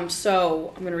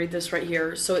 So, I'm going to read this right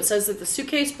here. So, it says that the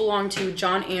suitcase belonged to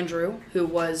John Andrew, who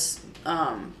was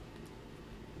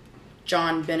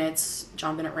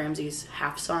JonBenet Ramsey's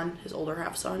half-son, his older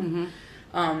half-son. Mm-hmm.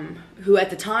 Who at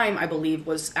the time, I believe,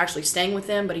 was actually staying with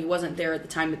them, but he wasn't there at the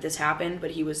time that this happened,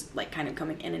 but he was like kind of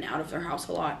coming in and out of their house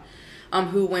a lot,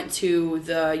 who went to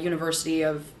the University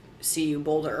of CU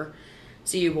Boulder,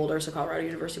 so Colorado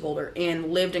University Boulder,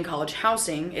 and lived in college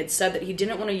housing. It said that he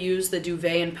didn't want to use the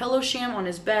duvet and pillow sham on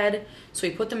his bed, so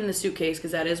he put them in the suitcase,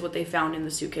 because that is what they found in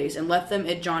the suitcase, and left them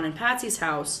at John and Patsy's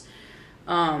house.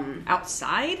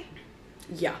 Outside?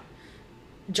 Yeah.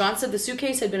 John said the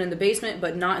suitcase had been in the basement,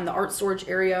 but not in the art storage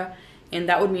area, and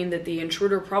that would mean that the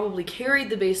intruder probably carried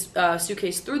the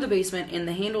suitcase through the basement, and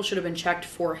the handle should have been checked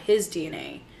for his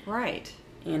DNA. Right.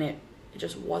 And it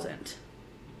just wasn't.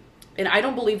 And I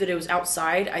don't believe that it was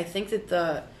outside. I think that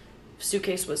the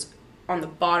suitcase was on the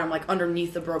bottom, like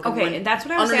underneath the broken window. Okay, that's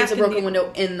what I was underneath asking. The broken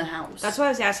window in the house. That's what I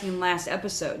was asking last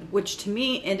episode, which to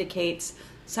me indicates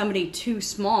somebody too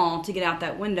small to get out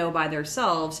that window by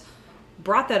themselves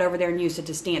brought that over there and used it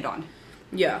to stand on.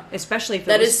 Yeah. Especially if it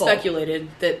that was is full. Speculated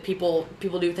that people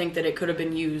do think that it could have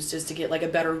been used just to get like a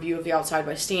better view of the outside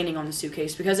by standing on the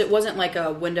suitcase, because it wasn't like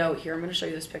a window. Here, I'm going to show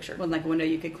you this picture. Wasn't like a window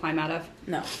you could climb out of?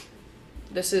 No.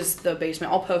 This is the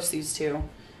basement. I'll post these two.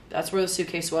 That's where the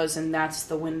suitcase was, and that's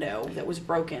the window that was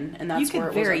broken, and that's where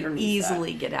it was underneath. You could very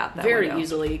easily get out that window. window. Very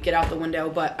easily get out the window,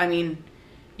 but I mean,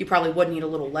 you probably would need a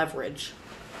little leverage,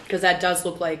 because that does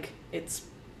look like it's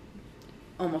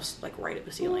almost like right at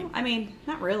the ceiling. Well, I mean,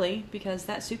 not really, because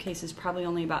that suitcase is probably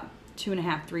only about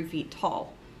 2.5, 3 feet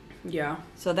tall. Yeah.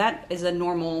 So that is a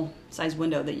normal size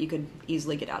window that you could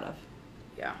easily get out of.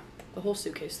 Yeah. The whole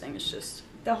suitcase thing is just...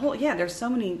 there's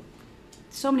so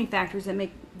many factors that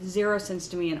make zero sense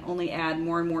to me and only add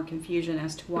more and more confusion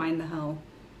as to why in the hell.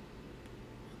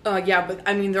 Yeah, but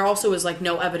I mean, there also is like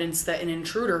no evidence that an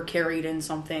intruder carried in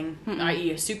something,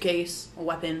 i.e. a suitcase, a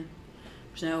weapon.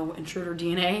 There's no intruder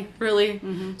DNA, really.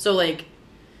 Mm-hmm. So, like,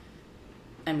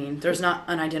 I mean, there's not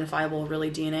unidentifiable,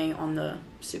 really, DNA on the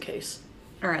suitcase.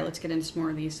 All right, let's get into some more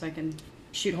of these so I can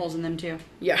shoot holes in them, too.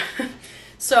 Yeah.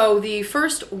 So, the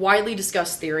first widely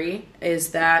discussed theory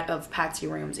is that of Patsy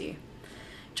Ramsey,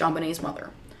 JonBenet's mother.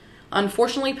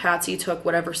 Unfortunately, Patsy took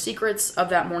whatever secrets of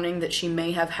that morning that she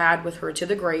may have had with her to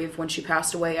the grave when she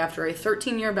passed away after a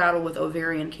 13-year battle with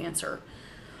ovarian cancer.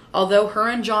 Although her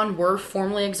and John were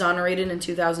formally exonerated in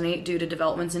 2008 due to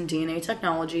developments in DNA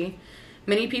technology,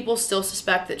 many people still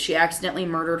suspect that she accidentally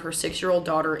murdered her 6-year-old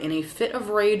daughter in a fit of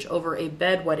rage over a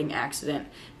bedwetting accident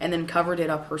and then covered it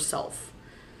up herself.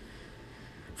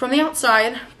 From the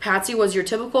outside, Patsy was your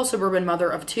typical suburban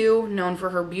mother of 2, known for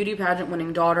her beauty pageant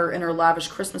winning daughter and her lavish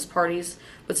Christmas parties,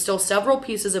 but still several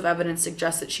pieces of evidence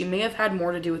suggest that she may have had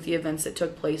more to do with the events that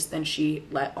took place than she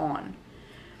let on.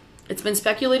 It's been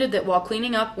speculated that while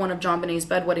cleaning up one of JonBenet's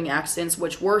bedwetting accidents,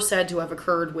 which were said to have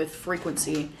occurred with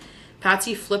frequency,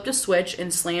 Patsy flipped a switch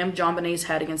and slammed JonBenet's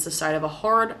head against the side of a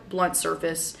hard, blunt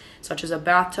surface, such as a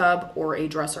bathtub or a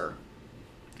dresser.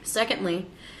 Secondly,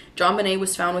 JonBenet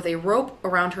was found with a rope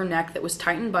around her neck that was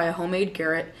tightened by a homemade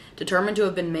garrote, determined to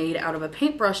have been made out of a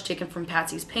paintbrush taken from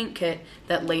Patsy's paint kit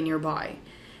that lay nearby.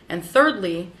 And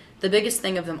thirdly, the biggest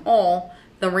thing of them all,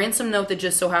 the ransom note that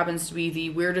just so happens to be the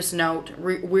weirdest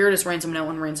ransom note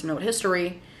in ransom note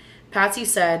history. Patsy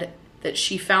said that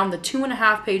she found the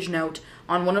 2.5-page note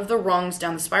on one of the rungs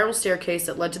down the spiral staircase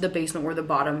that led to the basement where the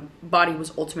body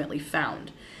was ultimately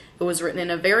found. It was written in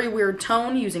a very weird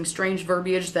tone, using strange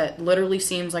verbiage that literally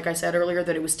seems, like I said earlier,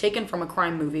 that it was taken from a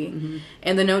crime movie. Mm-hmm.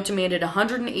 And the note demanded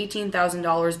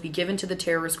 $118,000 be given to the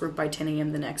terrorist group by 10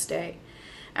 a.m. the next day.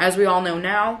 As we all know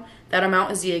now, that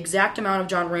amount is the exact amount of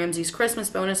John Ramsey's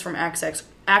Christmas bonus from Access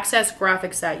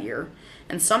Graphics that year.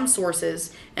 And some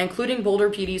sources, including Boulder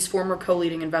PD's former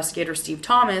co-leading investigator Steve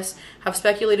Thomas, have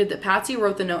speculated that Patsy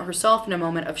wrote the note herself in a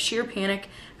moment of sheer panic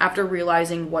after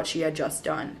realizing what she had just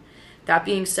done. That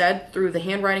being said, through the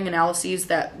handwriting analyses,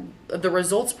 that the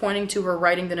results pointing to her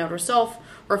writing the note herself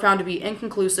were found to be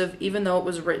inconclusive, even though it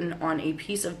was written on a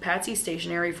piece of Patsy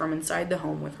stationery from inside the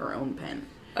home with her own pen.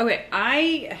 Okay,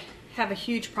 I have a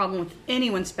huge problem with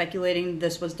anyone speculating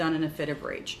this was done in a fit of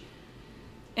rage.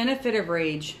 In a fit of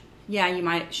rage, yeah,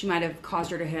 she might have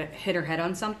caused her to hit her head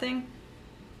on something,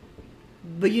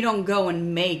 but you don't go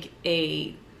and make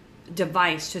a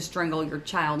device to strangle your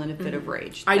child in a fit of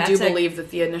rage. I do believe that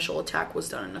the initial attack was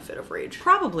done in a fit of rage.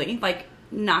 Probably, like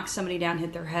knock somebody down,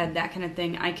 hit their head, that kind of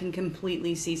thing. I can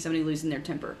completely see somebody losing their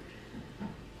temper.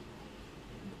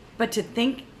 But to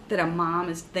think that a mom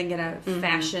is thinking of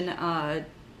fashion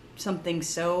something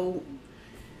so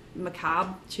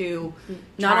macabre to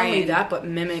not only that, but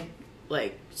mimic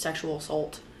like sexual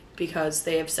assault, because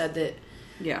they have said that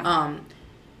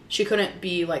she couldn't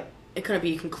be like, it couldn't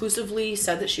be conclusively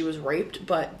said that she was raped,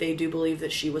 but they do believe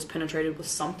that she was penetrated with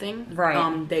something.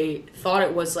 Right. They thought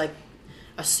it was like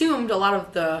assumed, a lot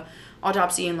of the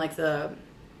autopsy and like the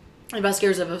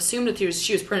investigators have assumed that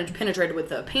she was penetrated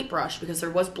with a paintbrush, because there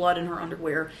was blood in her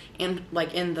underwear, and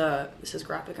like in the, this is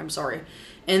graphic, I'm sorry,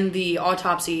 in the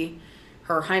autopsy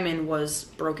her hymen was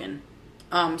broken.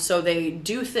 So they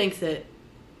do think that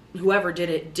whoever did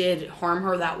it did harm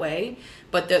her that way,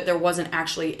 but that there wasn't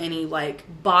actually any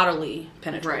like bodily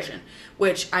penetration. Right.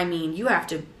 Which, I mean, you have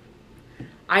to,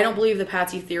 I don't believe the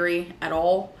Patsy theory at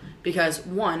all, because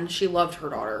one, she loved her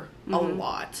daughter a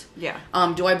lot. Yeah.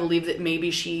 Do I believe that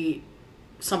maybe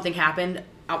something happened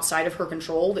outside of her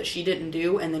control that she didn't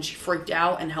do, and then she freaked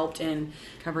out and helped in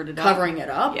covering it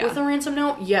up with a ransom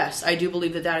note? Yes, I do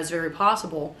believe that is very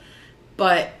possible,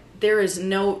 but there is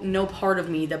no part of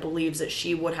me that believes that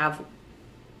she would have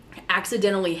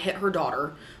accidentally hit her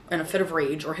daughter in a fit of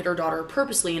rage, or hit her daughter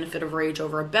purposely in a fit of rage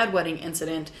over a bedwetting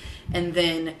incident, and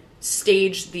then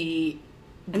staged the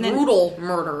brutal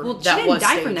murder. Well, she didn't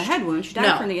die from the head wound. She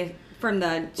died from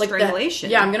the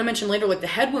strangulation. I'm going to mention later, like the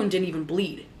head wound didn't even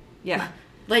bleed. Yeah.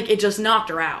 Like it just knocked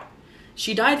her out.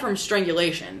 She died from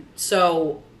strangulation.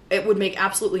 So it would make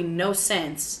absolutely no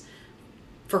sense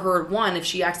for her, one, if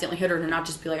she accidentally hit her, to not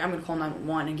just be like, I'm going to call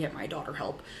 911 and get my daughter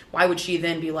help. Why would she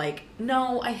then be like,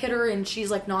 no, I hit her and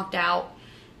she's like knocked out,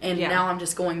 and now I'm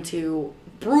just going to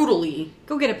brutally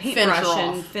go get a paintbrush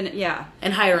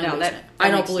and hire her in the basement. I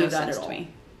don't believe that at all.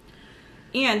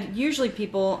 And usually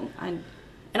people...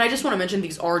 And I just want to mention,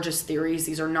 these are just theories.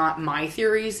 These are not my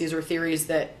theories. These are theories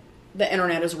that the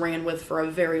internet has ran with for a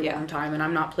very long time, and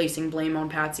I'm not placing blame on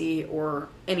Patsy or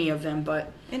any of them,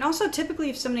 but... And also, typically,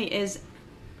 if somebody is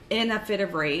in a fit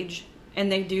of rage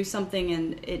and they do something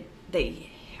and they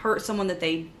hurt someone that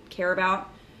they care about,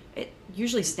 it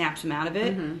usually snaps them out of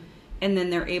it, and then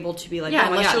they're able to be like,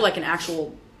 unless you're like an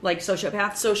actual... Like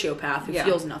Sociopath who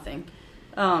feels nothing.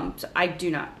 So I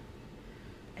do not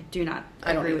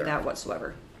agree with that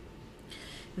whatsoever.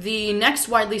 The next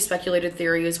widely speculated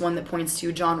theory is one that points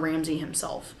to John Ramsey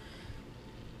himself.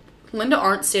 Linda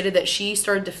Arndt stated that she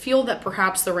started to feel that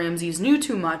perhaps the Ramseys knew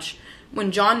too much when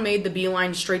John made the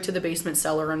beeline straight to the basement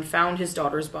cellar and found his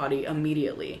daughter's body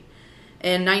immediately.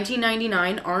 In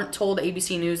 1999, Arndt told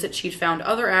ABC News that she'd found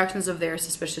other actions of theirs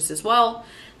suspicious as well,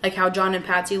 like how John and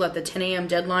Patsy let the 10 a.m.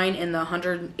 deadline and the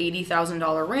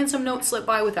 $180,000 ransom note slip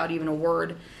by without even a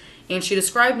word. And she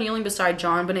described kneeling beside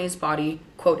JonBenet's body,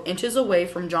 quote, inches away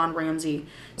from John Ramsey,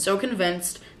 so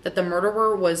convinced that the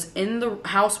murderer was in the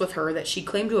house with her that she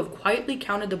claimed to have quietly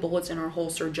counted the bullets in her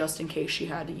holster just in case she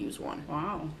had to use one.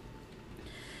 Wow.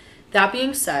 That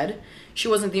being said, she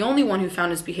wasn't the only one who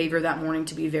found his behavior that morning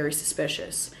to be very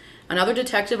suspicious. Another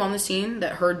detective on the scene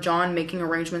that heard John making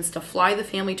arrangements to fly the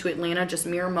family to Atlanta just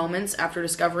mere moments after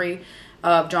discovery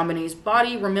of JonBenet's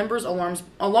body remembers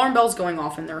alarm bells going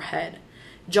off in their head.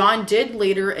 John did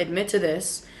later admit to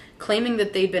this, claiming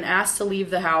that they'd been asked to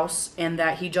leave the house and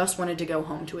that he just wanted to go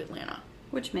home to Atlanta.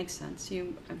 Which makes sense.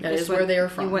 That is where they are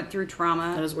from. You went through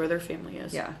trauma. That is where their family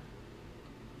is. Yeah.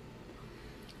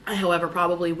 I, however,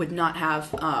 probably would not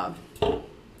have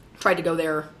tried to go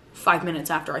there 5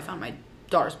 minutes after I found my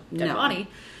daughter's dead body.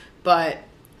 But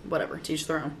whatever, to each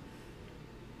their own.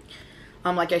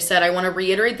 Like I said, I want to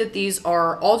reiterate that these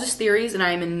are all just theories, and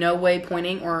I am in no way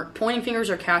pointing fingers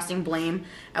or casting blame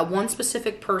at one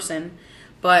specific person,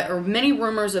 but many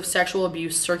rumors of sexual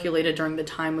abuse circulated during the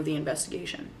time of the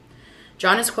investigation.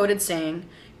 John is quoted saying,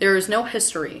 "There is no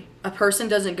history. A person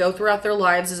doesn't go throughout their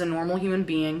lives as a normal human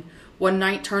being, one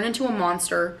night turn into a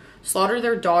monster, slaughter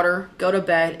their daughter, go to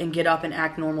bed, and get up and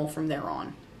act normal from there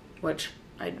on." Which,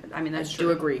 I do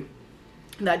agree.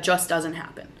 That just doesn't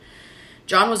happen.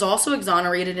 John was also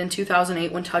exonerated in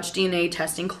 2008 when Touch DNA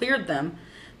testing cleared them,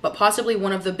 but possibly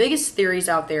one of the biggest theories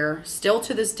out there, still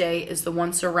to this day, is the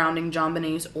one surrounding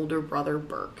JonBenet's older brother,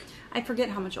 Burke. I forget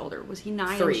how much older. Was he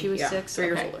 9 3, and she was 6? 3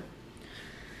 years older.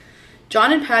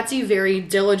 John and Patsy very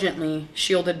diligently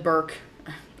shielded Burke,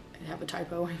 I have a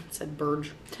typo, I said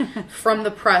Burge, from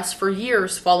the press for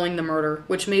years following the murder,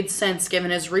 which made sense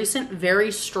given his recent very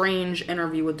strange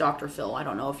interview with Dr. Phil. I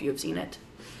don't know if you have seen it.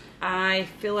 I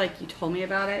feel like you told me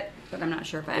about it, but I'm not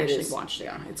sure if I actually watched it.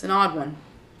 Yeah, it's an odd one.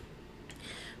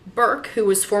 Burke, who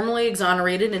was formally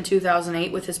exonerated in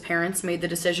 2008 with his parents, made the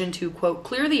decision to, quote,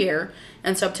 clear the air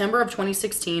in September of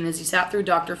 2016 as he sat through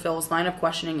Dr. Phil's line of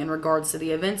questioning in regards to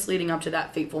the events leading up to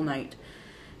that fateful night.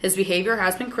 His behavior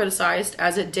has been criticized,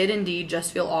 as it did indeed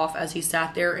just feel off as he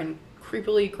sat there and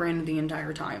creepily grinned the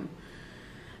entire time.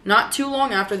 Not too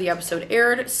long after the episode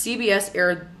aired, CBS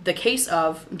aired The Case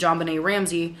of JonBenet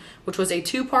Ramsey, which was a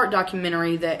 2-part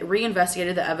documentary that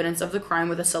reinvestigated the evidence of the crime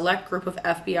with a select group of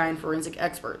FBI and forensic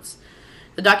experts.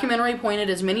 The documentary pointed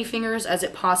as many fingers as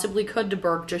it possibly could to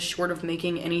Burke, just short of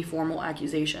making any formal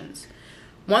accusations.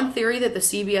 One theory that the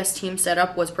CBS team set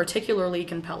up was particularly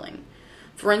compelling.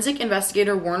 Forensic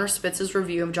investigator Werner Spitz's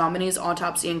review of JonBenet's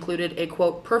autopsy included a,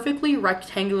 quote, perfectly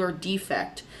rectangular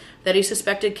defect that he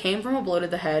suspected came from a blow to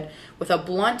the head with a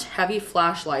blunt, heavy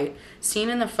flashlight seen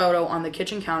in the photo on the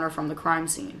kitchen counter from the crime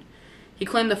scene. He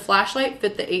claimed the flashlight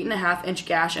fit the 8.5-inch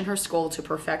gash in her skull to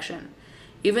perfection,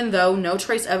 even though no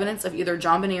trace evidence of either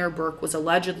JonBenet or Burke was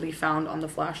allegedly found on the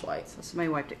flashlight. So somebody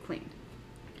wiped it clean.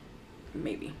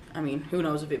 Maybe. I mean, who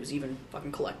knows if it was even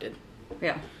fucking collected.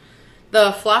 Yeah.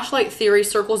 The flashlight theory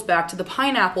circles back to the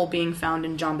pineapple being found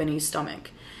in JonBenet's stomach.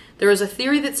 There is a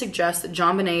theory that suggests that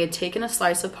JonBenet had taken a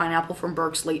slice of pineapple from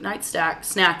Burke's late-night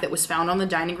snack that was found on the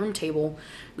dining room table,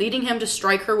 leading him to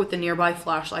strike her with the nearby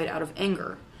flashlight out of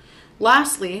anger.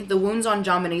 Lastly, the wounds on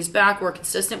JonBenet's back were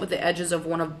consistent with the edges of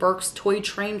one of Burke's toy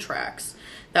train tracks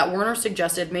that Werner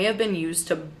suggested may have been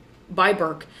used by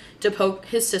Burke to poke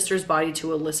his sister's body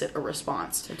to elicit a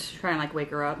response. To try and, wake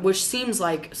her up. Which seems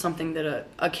like something that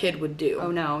a kid would do.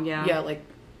 Oh, no, yeah. Yeah,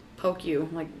 poke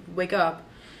you, wake up.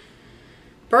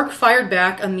 Burke fired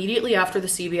back immediately after the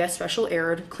CBS special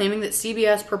aired, claiming that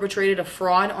CBS perpetrated a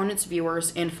fraud on its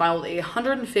viewers and filed a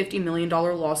 $150 million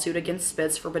lawsuit against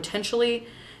Spitz for potentially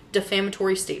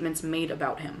defamatory statements made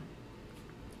about him.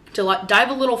 To dive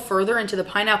a little further into the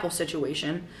pineapple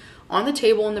situation, on the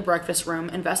table in the breakfast room,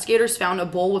 investigators found a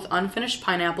bowl with unfinished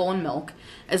pineapple and milk,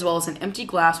 as well as an empty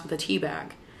glass with a tea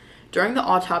bag. During the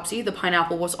autopsy, the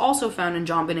pineapple was also found in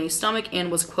JonBenet's stomach and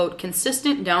was, quote,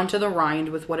 consistent down to the rind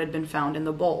with what had been found in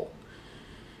the bowl.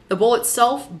 The bowl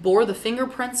itself bore the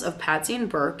fingerprints of Patsy and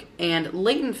Burke, and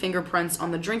latent fingerprints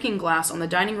on the drinking glass on the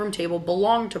dining room table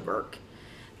belonged to Burke.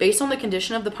 Based on the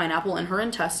condition of the pineapple in her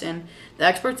intestine, the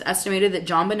experts estimated that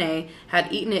JonBenet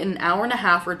had eaten it an hour and a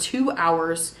half or 2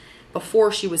 hours before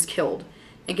she was killed.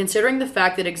 And considering the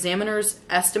fact that examiners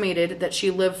estimated that she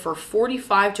lived for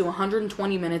 45 to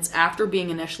 120 minutes after being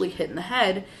initially hit in the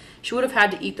head, she would have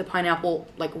had to eat the pineapple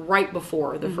right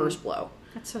before the first blow.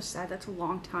 That's so sad. That's a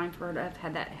long time for her to have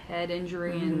had that head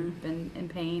injury and been in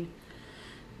pain.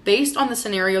 Based on the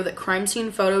scenario that crime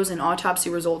scene photos and autopsy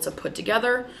results have put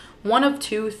together, one of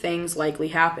two things likely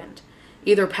happened.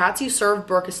 Either Patsy served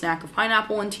Burke a snack of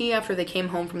pineapple and tea after they came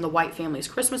home from the White family's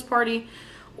Christmas party,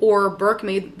 or Burke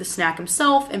made the snack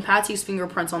himself, and Patsy's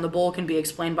fingerprints on the bowl can be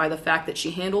explained by the fact that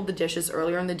she handled the dishes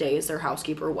earlier in the day as their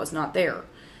housekeeper was not there.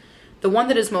 The one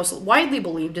that is most widely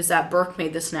believed is that Burke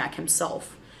made the snack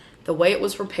himself. The way it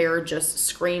was prepared just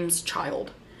screams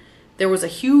child. There was a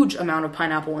huge amount of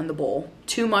pineapple in the bowl,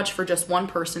 too much for just one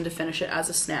person to finish it as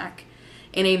a snack,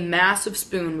 and a massive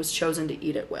spoon was chosen to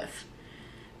eat it with.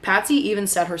 Patsy even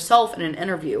said herself in an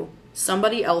interview,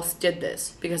 "Somebody else did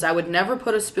this, because I would never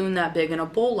put a spoon that big in a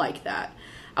bowl like that.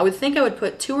 I would think I would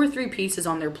put 2 or 3 pieces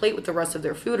on their plate with the rest of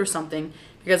their food or something,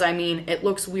 because I mean, it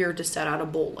looks weird to set out a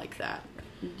bowl like that."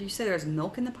 Did you say there was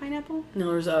milk in the pineapple?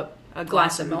 No, there's a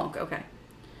glass of milk. Okay.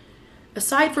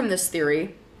 Aside from this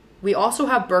theory, we also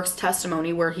have Burke's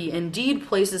testimony where he indeed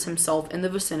places himself in the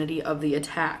vicinity of the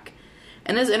attack.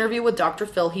 In his interview with Dr.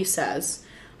 Phil, he says,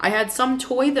 "I had some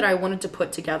toy that I wanted to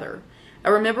put together. I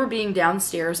remember being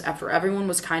downstairs after everyone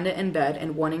was kind of in bed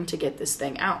and wanting to get this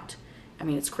thing out." I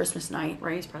mean, it's Christmas night.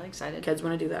 Right, he's probably excited. Kids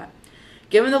want to do that.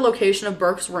 Given the location of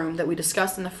Burke's room that we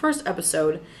discussed in the first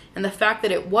episode, and the fact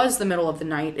that it was the middle of the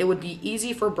night, it would be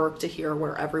easy for Burke to hear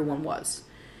where everyone was.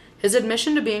 His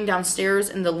admission to being downstairs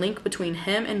and the link between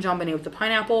him and JonBenet with the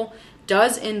pineapple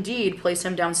does indeed place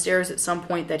him downstairs at some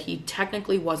point that he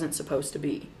technically wasn't supposed to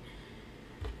be.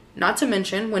 Not to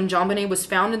mention, when JonBenet was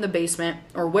found in the basement,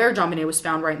 or where JonBenet was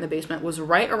found right in the basement, was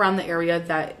right around the area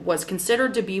that was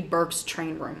considered to be Burke's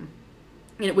train room.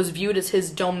 And it was viewed as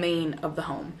his domain of the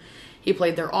home. He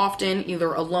played there often,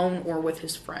 either alone or with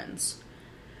his friends.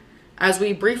 As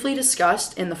we briefly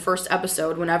discussed in the first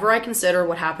episode, whenever I consider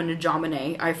what happened to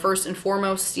JonBenet, I first and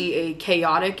foremost see a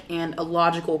chaotic and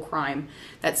illogical crime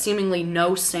that seemingly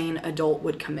no sane adult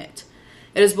would commit.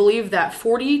 It is believed that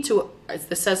 40 to,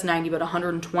 this says 90, but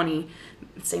 120,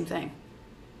 same thing.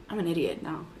 I'm an idiot.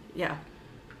 No. Yeah.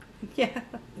 Yeah.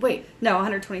 Wait. No,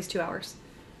 120 is 2 hours.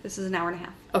 This is an hour and a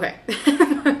half.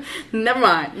 Okay. Never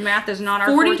mind. Math is not our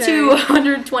 40 forte. to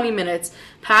 120 minutes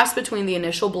passed between the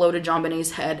initial blow to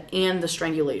JonBenet's head and the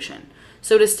strangulation.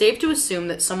 So it is safe to assume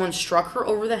that someone struck her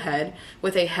over the head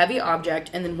with a heavy object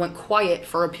and then went quiet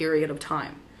for a period of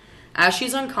time. As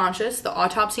she's unconscious, the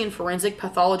autopsy and forensic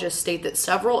pathologists state that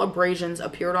several abrasions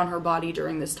appeared on her body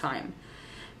during this time.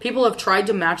 People have tried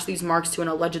to match these marks to an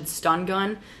alleged stun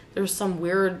gun. There's some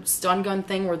weird stun gun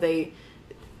thing where they,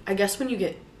 I guess when you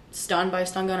get stunned by a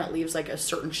stun gun, it leaves like a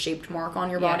certain shaped mark on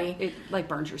your body. It like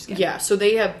burns your skin. Yeah, so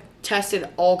they have tested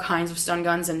all kinds of stun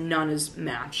guns and none is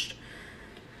matched.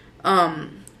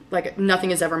 Like nothing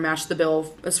has ever matched the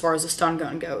bill as far as a stun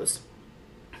gun goes.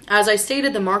 As I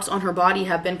stated, the marks on her body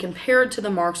have been compared to the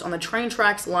marks on the train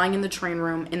tracks lying in the train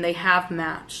room, and they have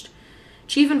matched.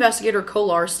 Chief Investigator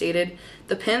Kolar stated,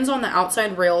 "The pins on the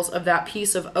outside rails of that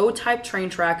piece of O-type train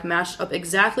track matched up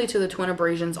exactly to the twin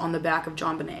abrasions on the back of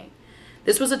JonBenet.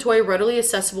 This was a toy readily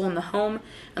accessible in the home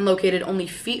and located only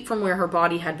feet from where her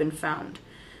body had been found.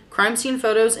 Crime scene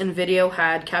photos and video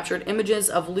had captured images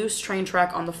of loose train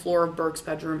track on the floor of Burke's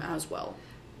bedroom as well."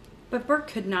 But Burke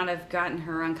could not have gotten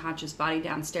her unconscious body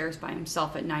downstairs by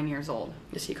himself at 9 years old.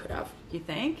 Yes, he could have. You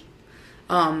think?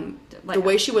 The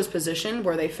way she was positioned,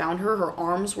 where they found her, her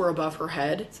arms were above her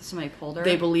head. So somebody pulled her?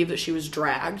 They believe that she was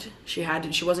dragged. She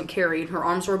wasn't carried. Her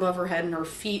arms were above her head and her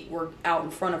feet were out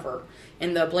in front of her.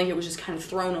 And the blanket was just kind of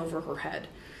thrown over her head.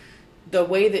 The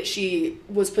way that she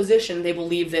was positioned, they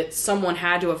believe that someone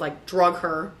had to have like drug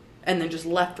her and then just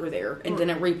left her there and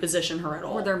didn't reposition her at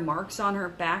all. Were there marks on her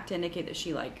back to indicate that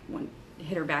she like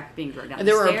hit her back being dragged down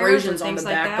There the were stairs abrasions or on the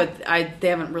things back, like that? but they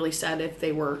haven't really said if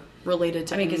they were related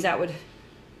to. I mean, because that would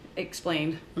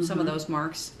explain some of those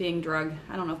marks being drugged.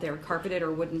 I don't know if they were carpeted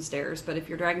or wooden stairs, but if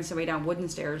you're dragging somebody down wooden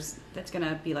stairs, that's going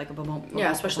to be like a bump.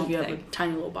 Yeah, especially if you have a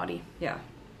tiny little body. Yeah.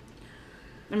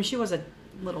 I mean, she was a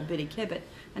little bitty kid, but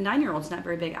a 9-year-old's not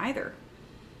very big either.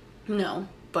 No,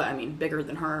 but I mean, bigger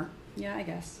than her. Yeah, I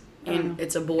guess. And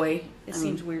it's a boy. It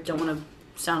seems weird. Don't want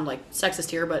to sound like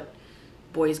sexist here, but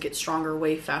boys get stronger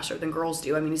way faster than girls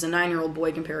do. I mean, he's a 9-year-old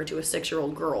boy compared to a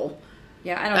 6-year-old girl.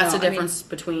 Yeah, I don't know. That's the difference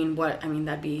between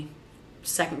that'd be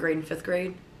 2nd grade and 5th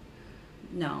grade?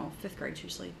 No, 5th grade's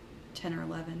usually 10 or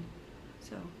 11.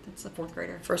 So that's a 4th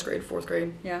grader. 1st grade, 4th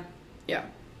grade. Yeah. Yeah.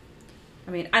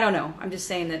 I mean, I don't know. I'm just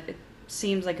saying that it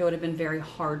seems like it would have been very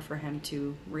hard for him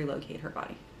to relocate her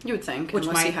body. You would think, Which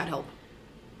unless he might had help.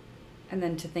 And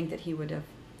then to think that he would have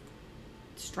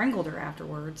strangled her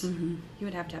afterwards, Mm-hmm. he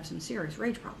would have to have some serious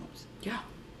rage problems. Yeah.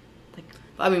 Like,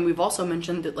 I mean, we've also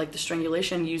mentioned that, like, the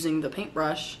strangulation using the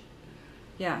paintbrush,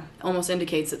 Yeah. Almost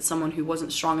indicates that someone who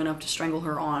wasn't strong enough to strangle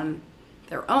her on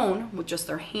their own with just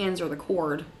their hands or the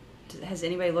cord. Has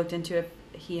anybody looked into if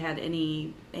he had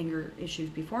any anger issues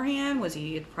beforehand? Was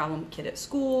he a problem kid at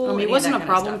school? He wasn't a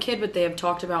problem kid, but they have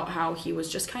talked about how he was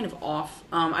just kind of off.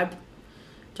 I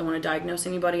don't want to diagnose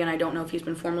anybody, and I don't know if he's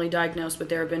been formally diagnosed, but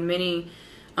there have been many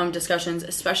discussions,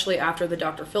 especially after the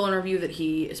Dr. Phil interview, that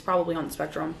he is probably on the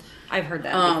spectrum. I've heard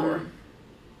that before.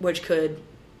 Which could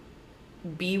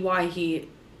be why he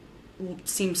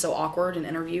seems so awkward in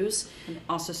interviews. And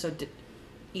also so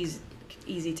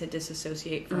easy to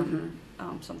disassociate from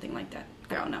something like that.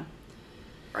 I don't know.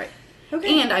 Right.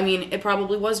 Okay. And, I mean, it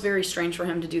probably was very strange for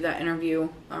him to do that interview,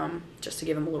 just to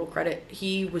give him a little credit.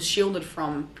 He was shielded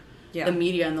from the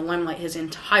media and the limelight his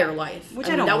entire life. Which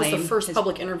I don't that blame. was the first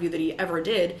public interview that he ever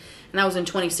did, and that was in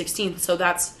 2016, so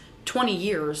that's 20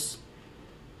 years.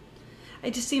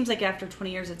 It just seems like after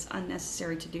 20 years it's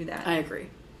unnecessary to do that. I agree.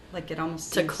 Like, it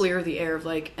almost to seems... clear the air of,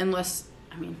 like, unless,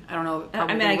 I mean, I don't know, it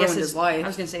probably I guess ruined his life. I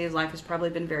was going to say his life has probably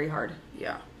been very hard.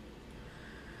 Yeah.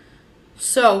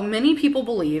 So, many people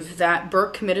believe that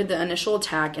Burke committed the initial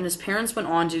attack and his parents went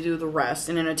on to do the rest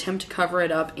in an attempt to cover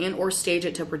it up and or stage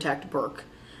it to protect Burke.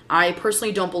 I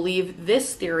personally don't believe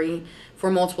this theory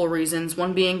for multiple reasons,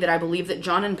 one being that I believe that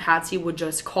John and Patsy would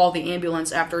just call the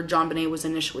ambulance after JonBenet was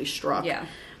initially struck. Yeah.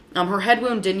 Her head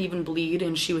wound didn't even bleed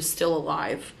and she was still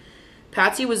alive.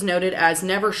 Patsy was noted as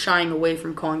never shying away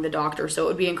from calling the doctor, so it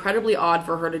would be incredibly odd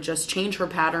for her to just change her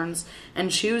patterns and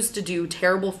choose to do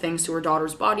terrible things to her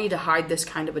daughter's body to hide this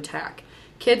kind of attack.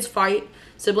 Kids fight,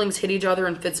 siblings hit each other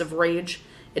in fits of rage.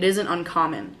 It isn't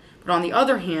uncommon. But on the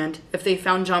other hand, if they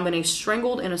found JonBenet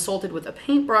strangled and assaulted with a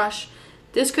paintbrush,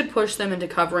 this could push them into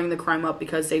covering the crime up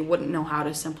because they wouldn't know how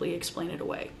to simply explain it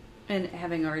away. And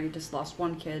having already just lost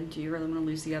one kid, do you really want to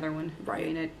lose the other one? Right.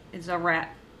 I mean, it's a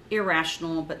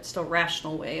irrational but still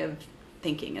rational way of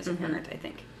thinking as a parent, I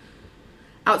think.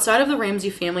 Outside of the Ramsey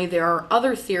family, there are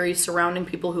other theories surrounding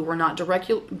people who were not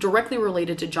directly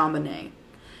related to JonBenet.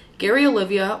 Gary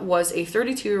Olivia was a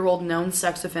 32-year-old known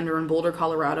sex offender in Boulder,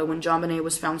 Colorado when JonBenet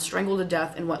was found strangled to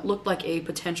death in what looked like a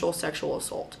potential sexual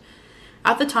assault.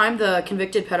 At the time, the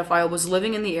convicted pedophile was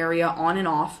living in the area on and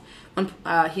off when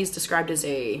he's described as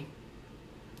a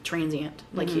transient,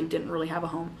 like he didn't really have a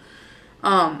home.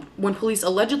 When police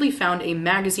allegedly found a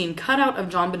magazine cutout of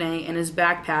JonBenet in his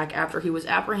backpack after he was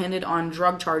apprehended on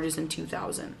drug charges in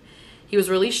 2000. He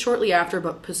was released shortly after,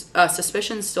 but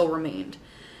suspicions still remained.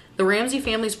 The Ramsey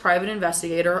family's private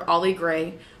investigator, Ollie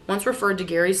Gray, once referred to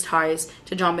Gary's ties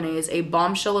to JonBenet as a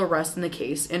bombshell arrest in the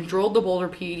case and drilled the Boulder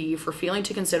PD for failing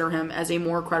to consider him as a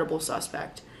more credible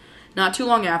suspect. Not too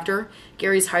long after,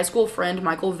 Gary's high school friend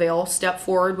Michael Vale stepped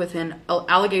forward with an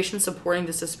allegation supporting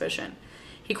the suspicion.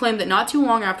 He claimed that not too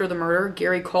long after the murder,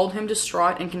 Gary called him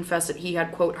distraught and confessed that he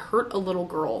had, quote, hurt a little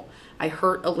girl. I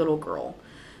hurt a little girl.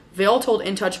 Vale told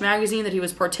In Touch magazine that he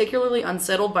was particularly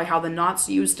unsettled by how the knots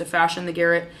used to fashion the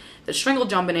garrote that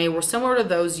strangled JonBenet were similar to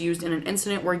those used in an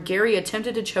incident where Gary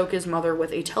attempted to choke his mother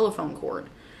with a telephone cord.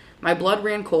 My blood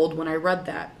ran cold when I read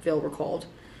that, Vale recalled.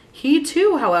 He,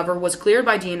 too, however, was cleared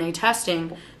by DNA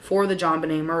testing for the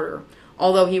JonBenet murder,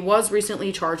 although he was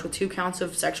recently charged with 2 counts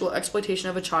of sexual exploitation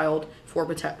of a child for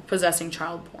possessing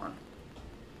child porn.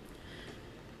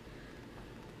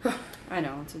 I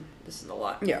know, this is a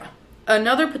lot. Yeah.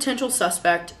 Another potential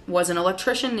suspect was an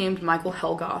electrician named Michael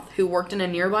Helgoth, who worked in a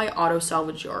nearby auto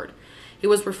salvage yard. He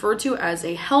was referred to as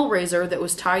a hellraiser that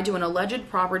was tied to an alleged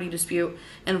property dispute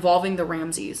involving the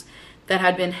Ramseys that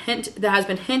has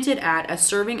been hinted at as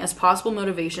serving as possible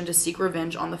motivation to seek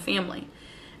revenge on the family.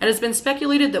 It has been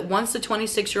speculated that once the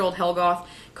 26-year-old Helgoth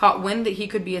caught wind that he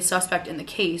could be a suspect in the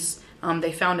case,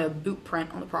 they found a boot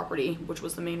print on the property, which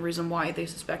was the main reason why they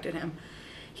suspected him.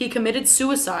 He committed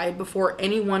suicide before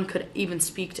anyone could even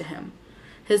speak to him.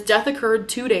 His death occurred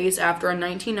 2 days after a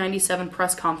 1997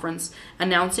 press conference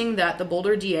announcing that the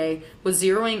Boulder DA was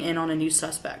zeroing in on a new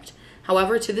suspect.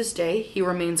 However, to this day, he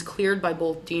remains cleared by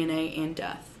both DNA and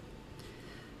death.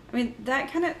 I mean,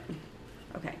 that kind of...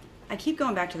 Okay. I keep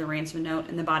going back to the ransom note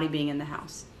and the body being in the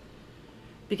house.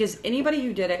 Because anybody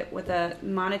who did it with a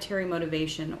monetary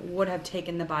motivation would have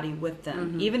taken the body with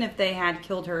them. Even if they had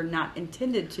killed her not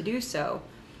intended to do so,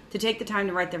 to take the time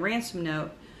to write the ransom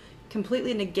note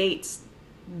completely negates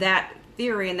that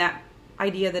theory and that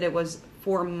idea that it was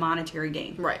for monetary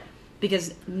gain. Right.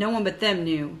 Because no one but them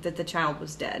knew that the child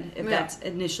was dead, if that's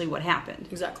initially what happened.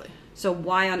 Exactly. So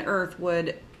why on earth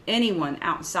would anyone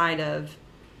outside of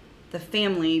the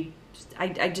family...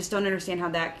 I just don't understand how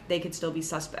that they could still be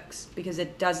suspects, because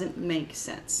it doesn't make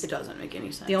sense. It doesn't make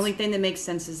any sense. The only thing that makes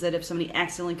sense is that if somebody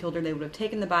accidentally killed her, they would have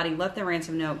taken the body, left the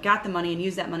ransom note, got the money, and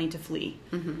used that money to flee.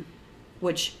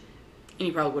 which... And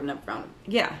you probably would have never found him.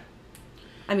 Yeah.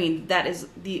 I mean, that is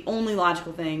the only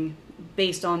logical thing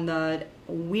based on the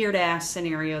weird-ass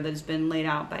scenario that has been laid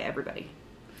out by everybody.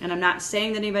 And I'm not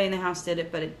saying that anybody in the house did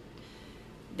it, but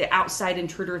the outside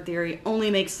intruder theory only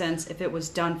makes sense if it was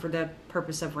done for the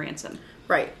purpose of ransom.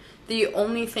 Right. The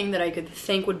only thing that I could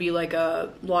think would be like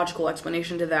a logical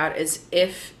explanation to that is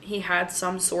if he had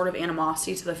some sort of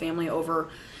animosity to the family over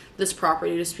this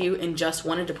property dispute and just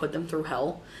wanted to put them through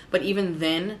hell. But even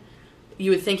then,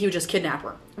 you would think he would just kidnap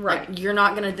her. Right. Like, you're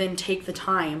not going to then take the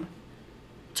time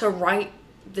to write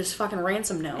this fucking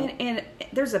ransom note. And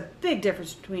there's a big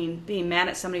difference between being mad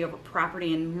at somebody over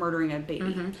property and murdering a baby.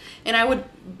 Mm-hmm. And I would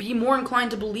be more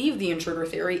inclined to believe the intruder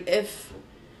theory if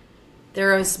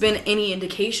there has been any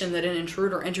indication that an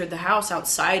intruder entered the house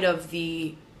outside of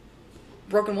the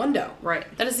broken window.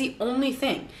 Right. That is the only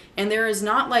thing. And there is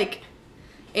not, like,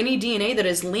 any DNA that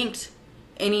has linked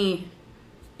any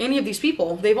of these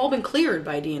people. They've all been cleared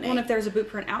by DNA. Well, and if there's a boot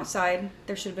print outside,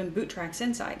 there should have been boot tracks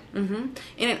inside. Mm-hmm.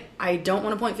 And I don't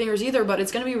want to point fingers either, but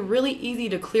it's going to be really easy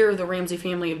to clear the Ramsey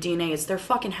family of DNA. It's their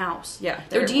fucking house. Yeah.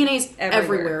 Their DNA's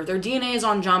everywhere. Their DNA is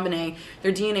on JonBenet.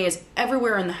 Their DNA is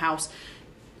everywhere in the house.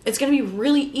 It's going to be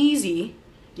really easy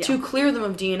to clear them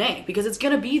of DNA because it's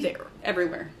going to be there.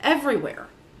 Everywhere. Everywhere.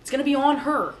 It's going to be on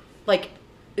her. Like,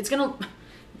 it's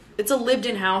a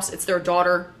lived-in house. It's their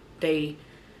daughter.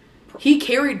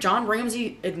 John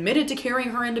Ramsey admitted to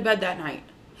carrying her into bed that night.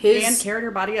 And carried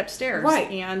her body upstairs. Right.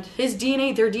 And his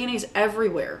DNA, their DNA's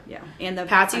everywhere. Yeah. And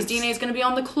Patsy's DNA is going to be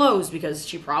on the clothes because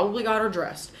she probably got her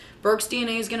dressed. Burke's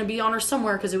DNA is going to be on her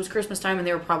somewhere because it was Christmas time and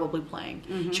they were probably playing.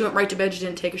 Mm-hmm. She went right to bed, she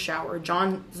didn't take a shower.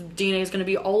 John's DNA is going to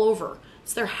be all over.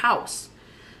 It's their house.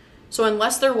 So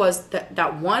unless there was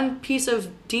that one piece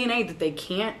of DNA that they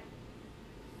can't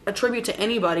attribute to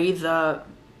anybody, the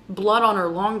blood on her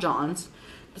long johns,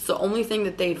 it's the only thing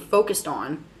that they focused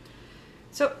on.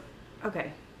 So,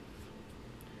 okay.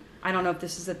 I don't know if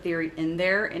this is a theory in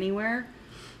there anywhere,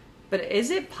 but is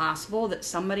it possible that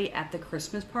somebody at the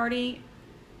Christmas party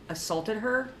assaulted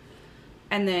her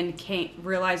and then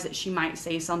realized that she might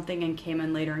say something and came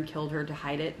in later and killed her to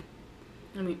hide it?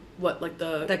 I mean, what, like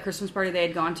the Christmas party they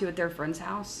had gone to at their friend's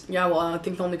house? Yeah, well, I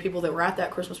think the only people that were at that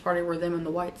Christmas party were them and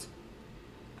the Whites.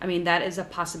 I mean, that is a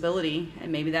possibility,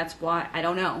 and maybe that's why. I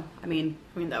don't know. I mean,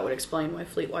 that would explain why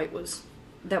Fleet White was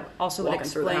walking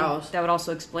through the house. That would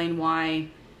also explain why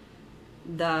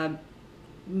the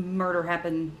murder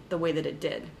happened the way that it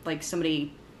did. Like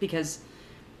because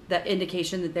that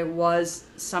indication that there was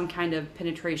some kind of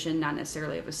penetration, not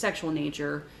necessarily of a sexual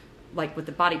nature, like with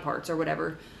the body parts or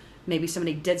whatever. Maybe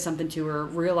somebody did something to her,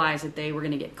 realized that they were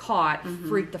going to get caught,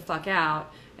 freaked the fuck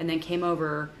out, and then came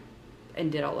over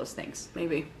and did all those things.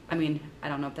 Maybe. I mean, I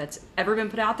don't know if that's ever been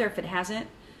put out there. If it hasn't,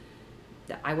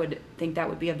 I would think that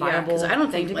would be a viable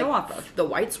thing to go off of. The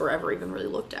Whites were ever even really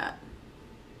looked at.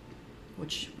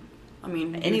 Which, I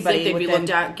mean, anybody they'd be looked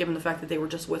at given the fact that they were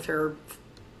just with her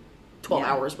 12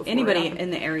 hours before. Anybody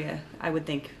in the area, I would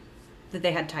think that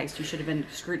they had ties to should have been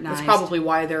scrutinized. That's probably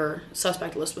why their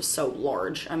suspect list was so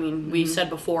large. I mean, we said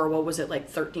before, what was it, like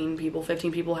 13 people,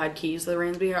 15 people had keys to the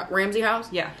Ramsey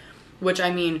house? Yeah. Which,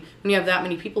 I mean, when you have that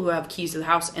many people who have keys to the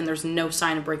house and there's no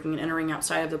sign of breaking and entering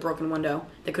outside of the broken window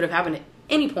that could have happened at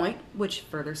any point. Which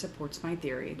further supports my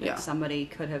theory that somebody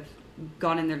could have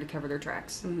gone in there to cover their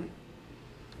tracks. Mm-hmm.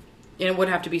 And it would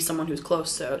have to be someone who's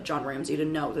close to John Ramsey to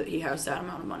know that he has that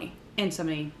amount of money. And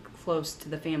somebody close to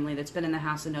the family that's been in the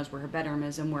house and knows where her bedroom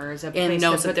is and where is a place and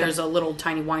knows that there's a little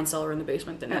tiny wine cellar in the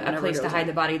basement that a place to hide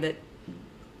the body that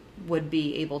would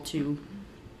be able to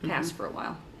pass for a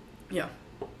while. Yeah.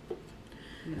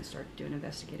 I'm going to start doing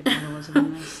investigative journalism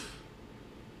on this.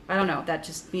 I don't know. That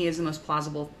just, me, is the most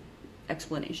plausible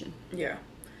explanation. Yeah.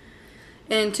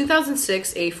 In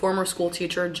 2006, a former school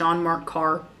teacher, John Mark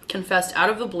Carr, confessed out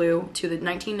of the blue to the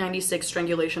 1996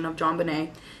 strangulation of JonBenet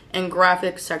and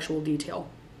graphic sexual detail.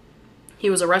 He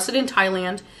was arrested in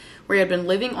Thailand, where he had been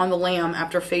living on the lam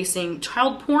after facing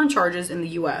child porn charges in the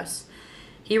U.S.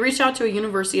 He reached out to a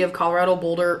University of Colorado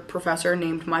Boulder professor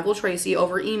named Michael Tracy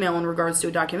over email in regards to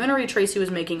a documentary Tracy was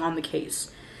making on the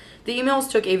case. The emails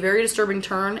took a very disturbing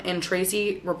turn, and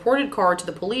Tracy reported Carr to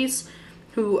the police,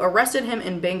 who arrested him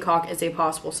in Bangkok as a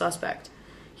possible suspect.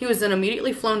 He was then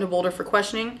immediately flown to Boulder for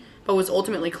questioning, but was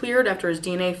ultimately cleared after his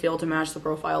DNA failed to match the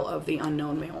profile of the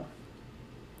unknown male.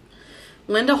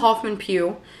 Linda Hoffman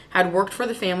Pugh had worked for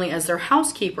the family as their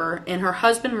housekeeper, and her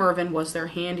husband Mervyn was their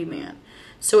handyman,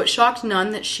 so it shocked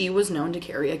none that she was known to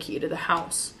carry a key to the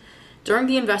house. During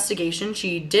the investigation,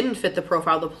 she didn't fit the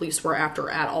profile the police were after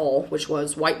at all, which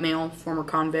was white male, former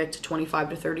convict, 25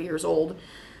 to 30 years old.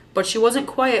 But she wasn't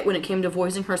quiet when it came to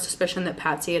voicing her suspicion that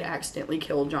Patsy had accidentally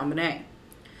killed JonBenet.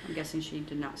 I'm guessing she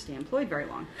did not stay employed very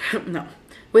long. No.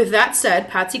 With that said,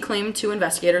 Patsy claimed to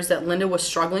investigators that Linda was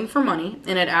struggling for money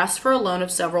and had asked for a loan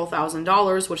of several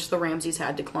 $1,000s, which the Ramseys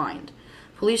had declined.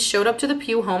 Police showed up to the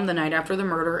Pugh home the night after the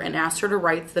murder and asked her to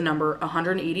write the number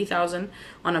 $180,000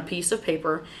 on a piece of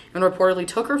paper and reportedly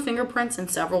took her fingerprints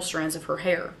and several strands of her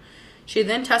hair. She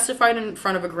then testified in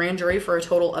front of a grand jury for a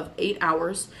total of 8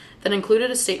 hours that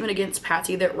included a statement against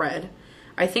Patsy that read,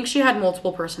 "I think she had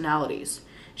multiple personalities.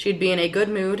 She'd be in a good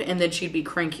mood and then she'd be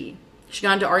cranky. She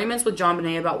got into arguments with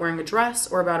JonBenet about wearing a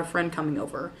dress or about a friend coming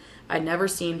over. I'd never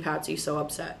seen Patsy so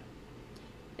upset."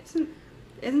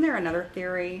 Isn't there another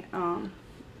theory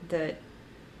that,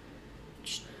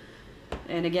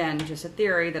 and again, just a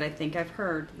theory that I think I've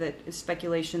heard, that is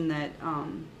speculation that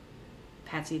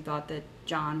Patsy thought that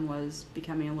John was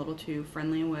becoming a little too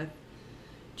friendly with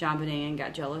JonBenet and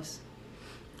got jealous?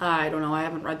 I don't know. I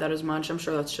haven't read that as much. I'm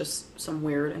sure that's just some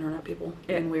weird internet people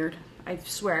being weird. I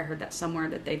swear I heard that somewhere,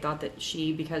 that they thought that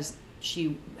because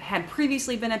she had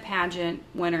previously been a pageant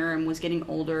winner and was getting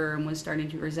older and was starting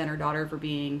to resent her daughter for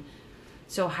being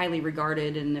so highly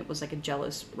regarded, and it was like a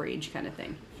jealous rage kind of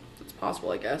thing. It's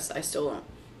possible, I guess. I still don't.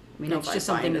 I mean, it's just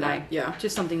something that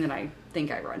just something that I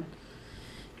think I read.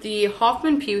 The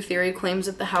Hoffman-Pugh theory claims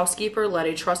that the housekeeper let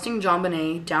a trusting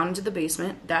JonBenet down into the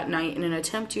basement that night in an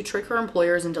attempt to trick her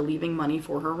employers into leaving money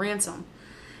for her ransom.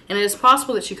 And it is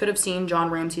possible that she could have seen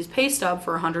John Ramsey's pay stub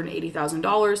for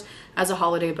 $180,000 as a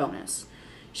holiday bonus.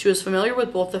 She was familiar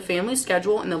with both the family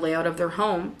schedule and the layout of their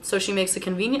home, so she makes a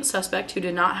convenient suspect who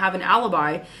did not have an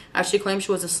alibi, as she claims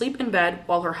she was asleep in bed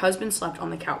while her husband slept on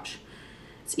the couch.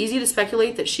 It's easy to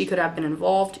speculate that she could have been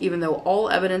involved, even though all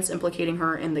evidence implicating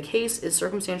her in the case is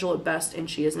circumstantial at best, and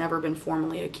she has never been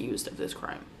formally accused of this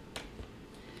crime.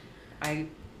 I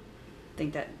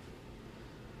think that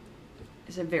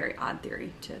is a very odd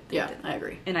theory to think. Yeah, I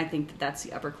agree. And I think that that's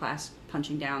the upper class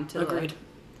punching down to Agreed. the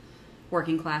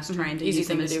working class, trying to easy use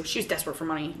thing them to do. She's desperate for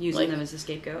money. Using them as a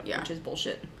scapegoat, which is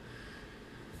bullshit.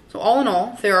 So all in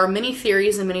all, there are many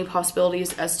theories and many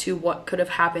possibilities as to what could have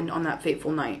happened on that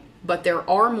fateful night. But there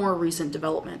are more recent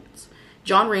developments.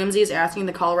 John Ramsey is asking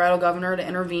the Colorado governor to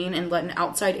intervene and let an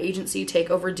outside agency take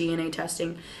over DNA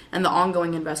testing and the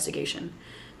ongoing investigation.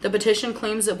 The petition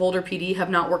claims that Boulder PD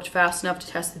have not worked fast enough to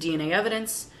test the DNA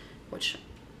evidence, which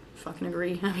I fucking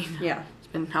agree. I mean, it's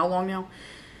been how long now?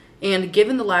 And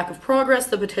given the lack of progress,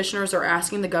 the petitioners are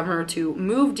asking the governor to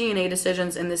move DNA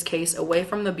decisions in this case away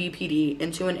from the BPD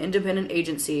into an independent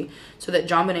agency so that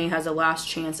JonBenet has a last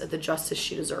chance at the justice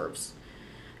she deserves.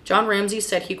 John Ramsey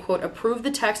said he, quote, approved the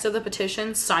text of the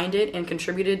petition, signed it, and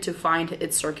contributed to find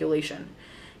its circulation.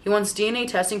 He wants DNA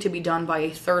testing to be done by a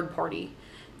third party.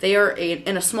 They are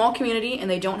in a small community and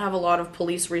they don't have a lot of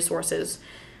police resources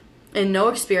and no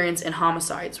experience in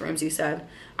homicides, Ramsey said.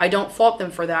 I don't fault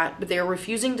them for that, but they are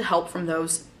refusing help from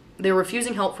those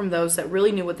that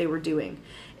really knew what they were doing.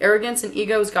 Arrogance and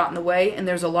egos got in the way, and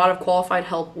there's a lot of qualified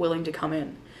help willing to come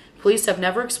in. Police have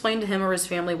never explained to him or his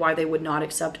family why they would not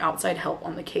accept outside help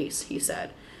on the case, he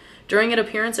said. During an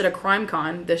appearance at a crime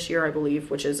con this year, I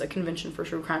believe, which is a convention for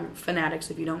true crime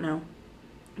fanatics, if you don't know,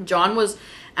 John was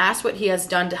asked what he has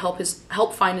done to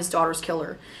help find his daughter's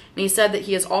killer, and he said that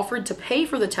he has offered to pay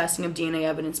for the testing of DNA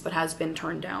evidence but has been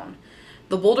turned down.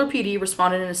 The Boulder PD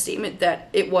responded in a statement that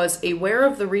it was aware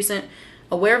of the recent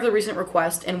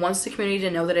request and wants the community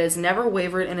to know that it has never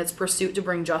wavered in its pursuit to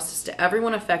bring justice to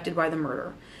everyone affected by the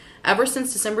murder. Ever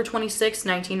since December 26,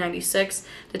 1996,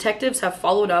 detectives have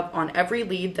followed up on every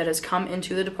lead that has come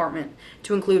into the department,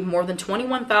 to include more than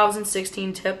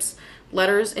 21,016 tips,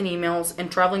 letters, and emails,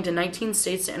 and traveling to 19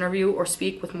 states to interview or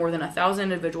speak with more than 1,000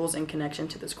 individuals in connection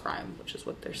to this crime, which is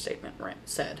what their statement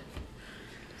said.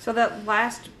 So that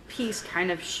last piece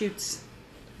kind of shoots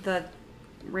the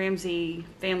Ramsey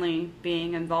family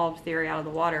being involved theory out of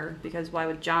the water, because why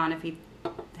would John, if he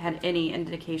had any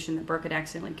indication that Burke had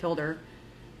accidentally killed her,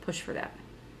 push for that?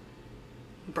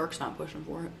 Burke's not pushing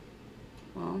for it.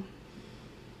 Well,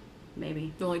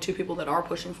 maybe. The only two people that are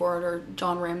pushing for it are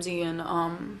John Ramsey and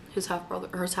his half-brother,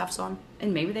 or his half-son.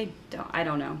 And maybe they don't. I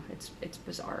don't know. It's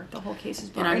bizarre. The whole case is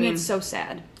bizarre. And I mean, it's so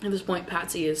sad. At this point,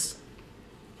 Patsy is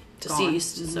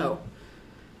deceased, mm-hmm. So...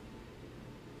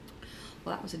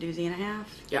 Well, that was a doozy and a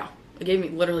half. Yeah.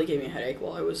 It literally gave me a headache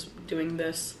while I was doing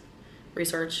this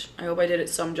research. I hope I did it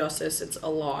some justice. It's a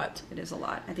lot. It is a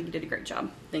lot. I think you did a great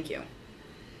job. Thank you.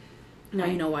 Now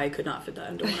you know why I could not fit that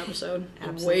into one episode.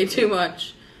 Absolutely. Way too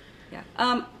much.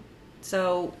 Yeah.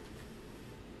 So,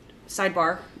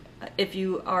 sidebar. If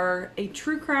you are a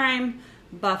true crime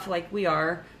buff like we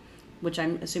are, which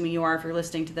I'm assuming you are if you're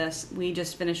listening to this, we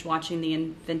just finished watching the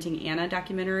Inventing Anna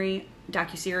docuseries,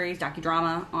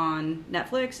 docudrama on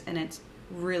Netflix, and it's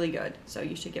really good. So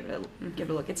you should give it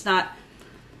a look. It's not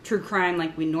true crime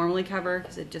like we normally cover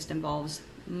because it just involves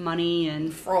money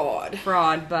and fraud,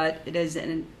 but it is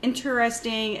an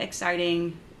interesting,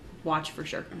 exciting watch for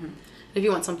sure. If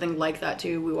you want something like that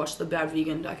too, we watched the Bad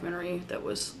Vegan documentary that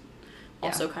was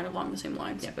also kind of along the same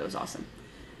lines. Yep, it was awesome.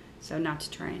 So not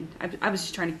to try and... I was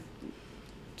just trying to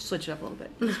switch it up a little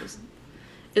bit.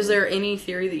 Is there any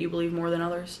theory that you believe more than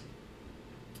others?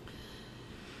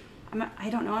 I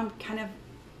don't know. I'm kind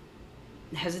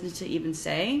of hesitant to even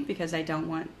say because I don't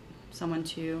want someone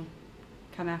to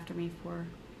come after me for...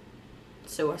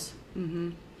 Sue us.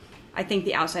 I think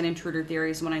the outside intruder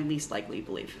theory is one I least likely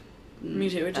believe. Me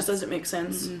too. It just doesn't make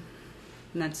sense. And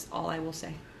that's all I will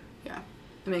say. Yeah.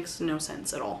 It makes no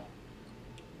sense at all.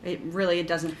 It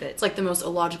doesn't fit. It's like the most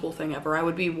illogical thing ever. I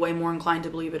would be way more inclined to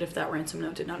believe it if that ransom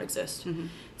note did not exist.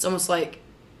 It's almost like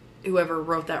whoever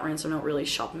wrote that ransom note really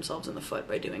shot themselves in the foot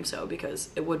by doing so, because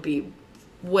it would be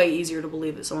way easier to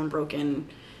believe that someone broke in,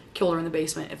 killed her in the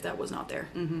basement if that was not there.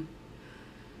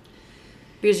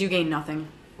 Because you gain nothing.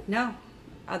 No,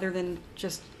 other than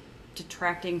just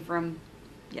detracting from,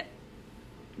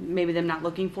 maybe them not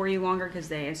looking for you longer because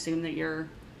they assume that you're...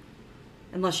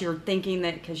 Unless you're thinking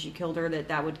that because you killed her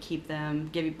that would keep them,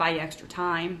 buy you extra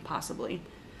time, possibly.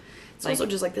 It's also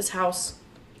just like this house.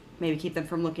 Maybe keep them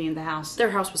from looking in the house.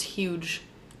 Their house was huge.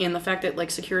 And the fact that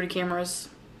like security cameras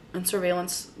and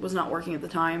surveillance was not working at the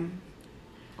time.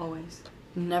 Always.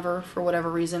 Never, for whatever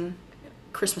reason.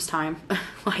 Christmas time.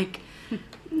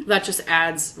 That just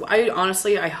adds...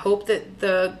 I hope that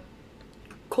the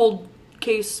cold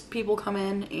case people come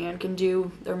in and can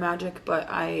do their magic, but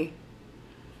I...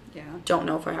 don't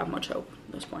know if I have much hope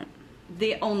at this point.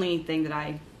 The only thing that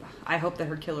I hope that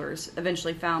her killer is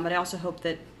eventually found, but I also hope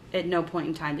that at no point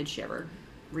in time did she ever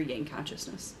regain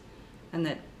consciousness. And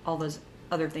that all those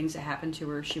other things that happened to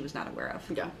her she was not aware of.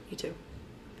 Yeah, me too.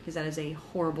 Because that is a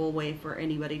horrible way for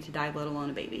anybody to die, let alone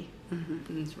a baby. And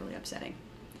it's really upsetting.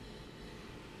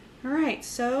 All right,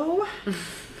 so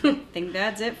I think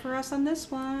that's it for us on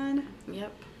this one.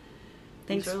 Yep.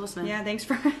 Thanks for listening. Yeah, thanks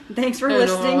for listening.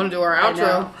 I want to do our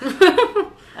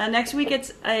outro. Next week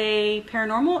it's a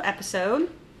paranormal episode.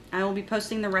 I will be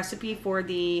posting the recipe for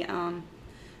the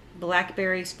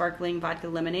blackberry sparkling vodka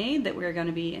lemonade that we're going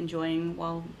to be enjoying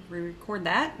while we record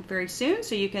that very soon.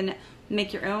 So you can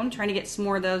make your own. Trying to get some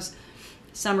more of those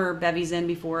summer bevies in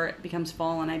before it becomes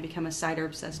fall and I become a cider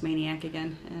obsessed maniac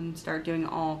again and start doing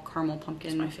all caramel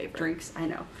pumpkin my favorite drinks. I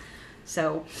know.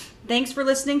 So, thanks for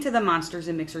listening to the Monsters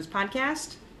and Mixers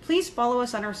podcast. Please follow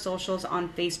us on our socials on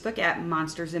Facebook at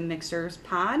Monsters and Mixers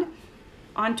Pod,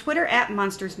 on Twitter at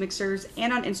Monsters Mixers,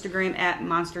 and on Instagram at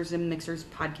Monsters and Mixers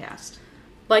Podcast.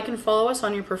 Like and follow us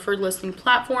on your preferred listening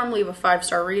platform, leave a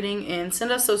 5-star rating, and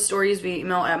send us those stories via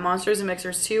email at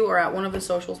monstersandmixers2 or at one of the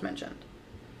socials mentioned.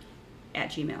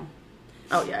 At Gmail.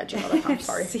 Oh yeah, at gmail.com,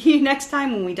 sorry. See you next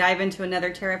time when we dive into another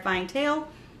terrifying tale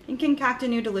and concoct a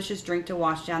new delicious drink to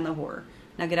wash down the horror.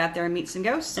 Now get out there and meet some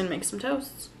ghosts. And make some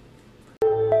toasts.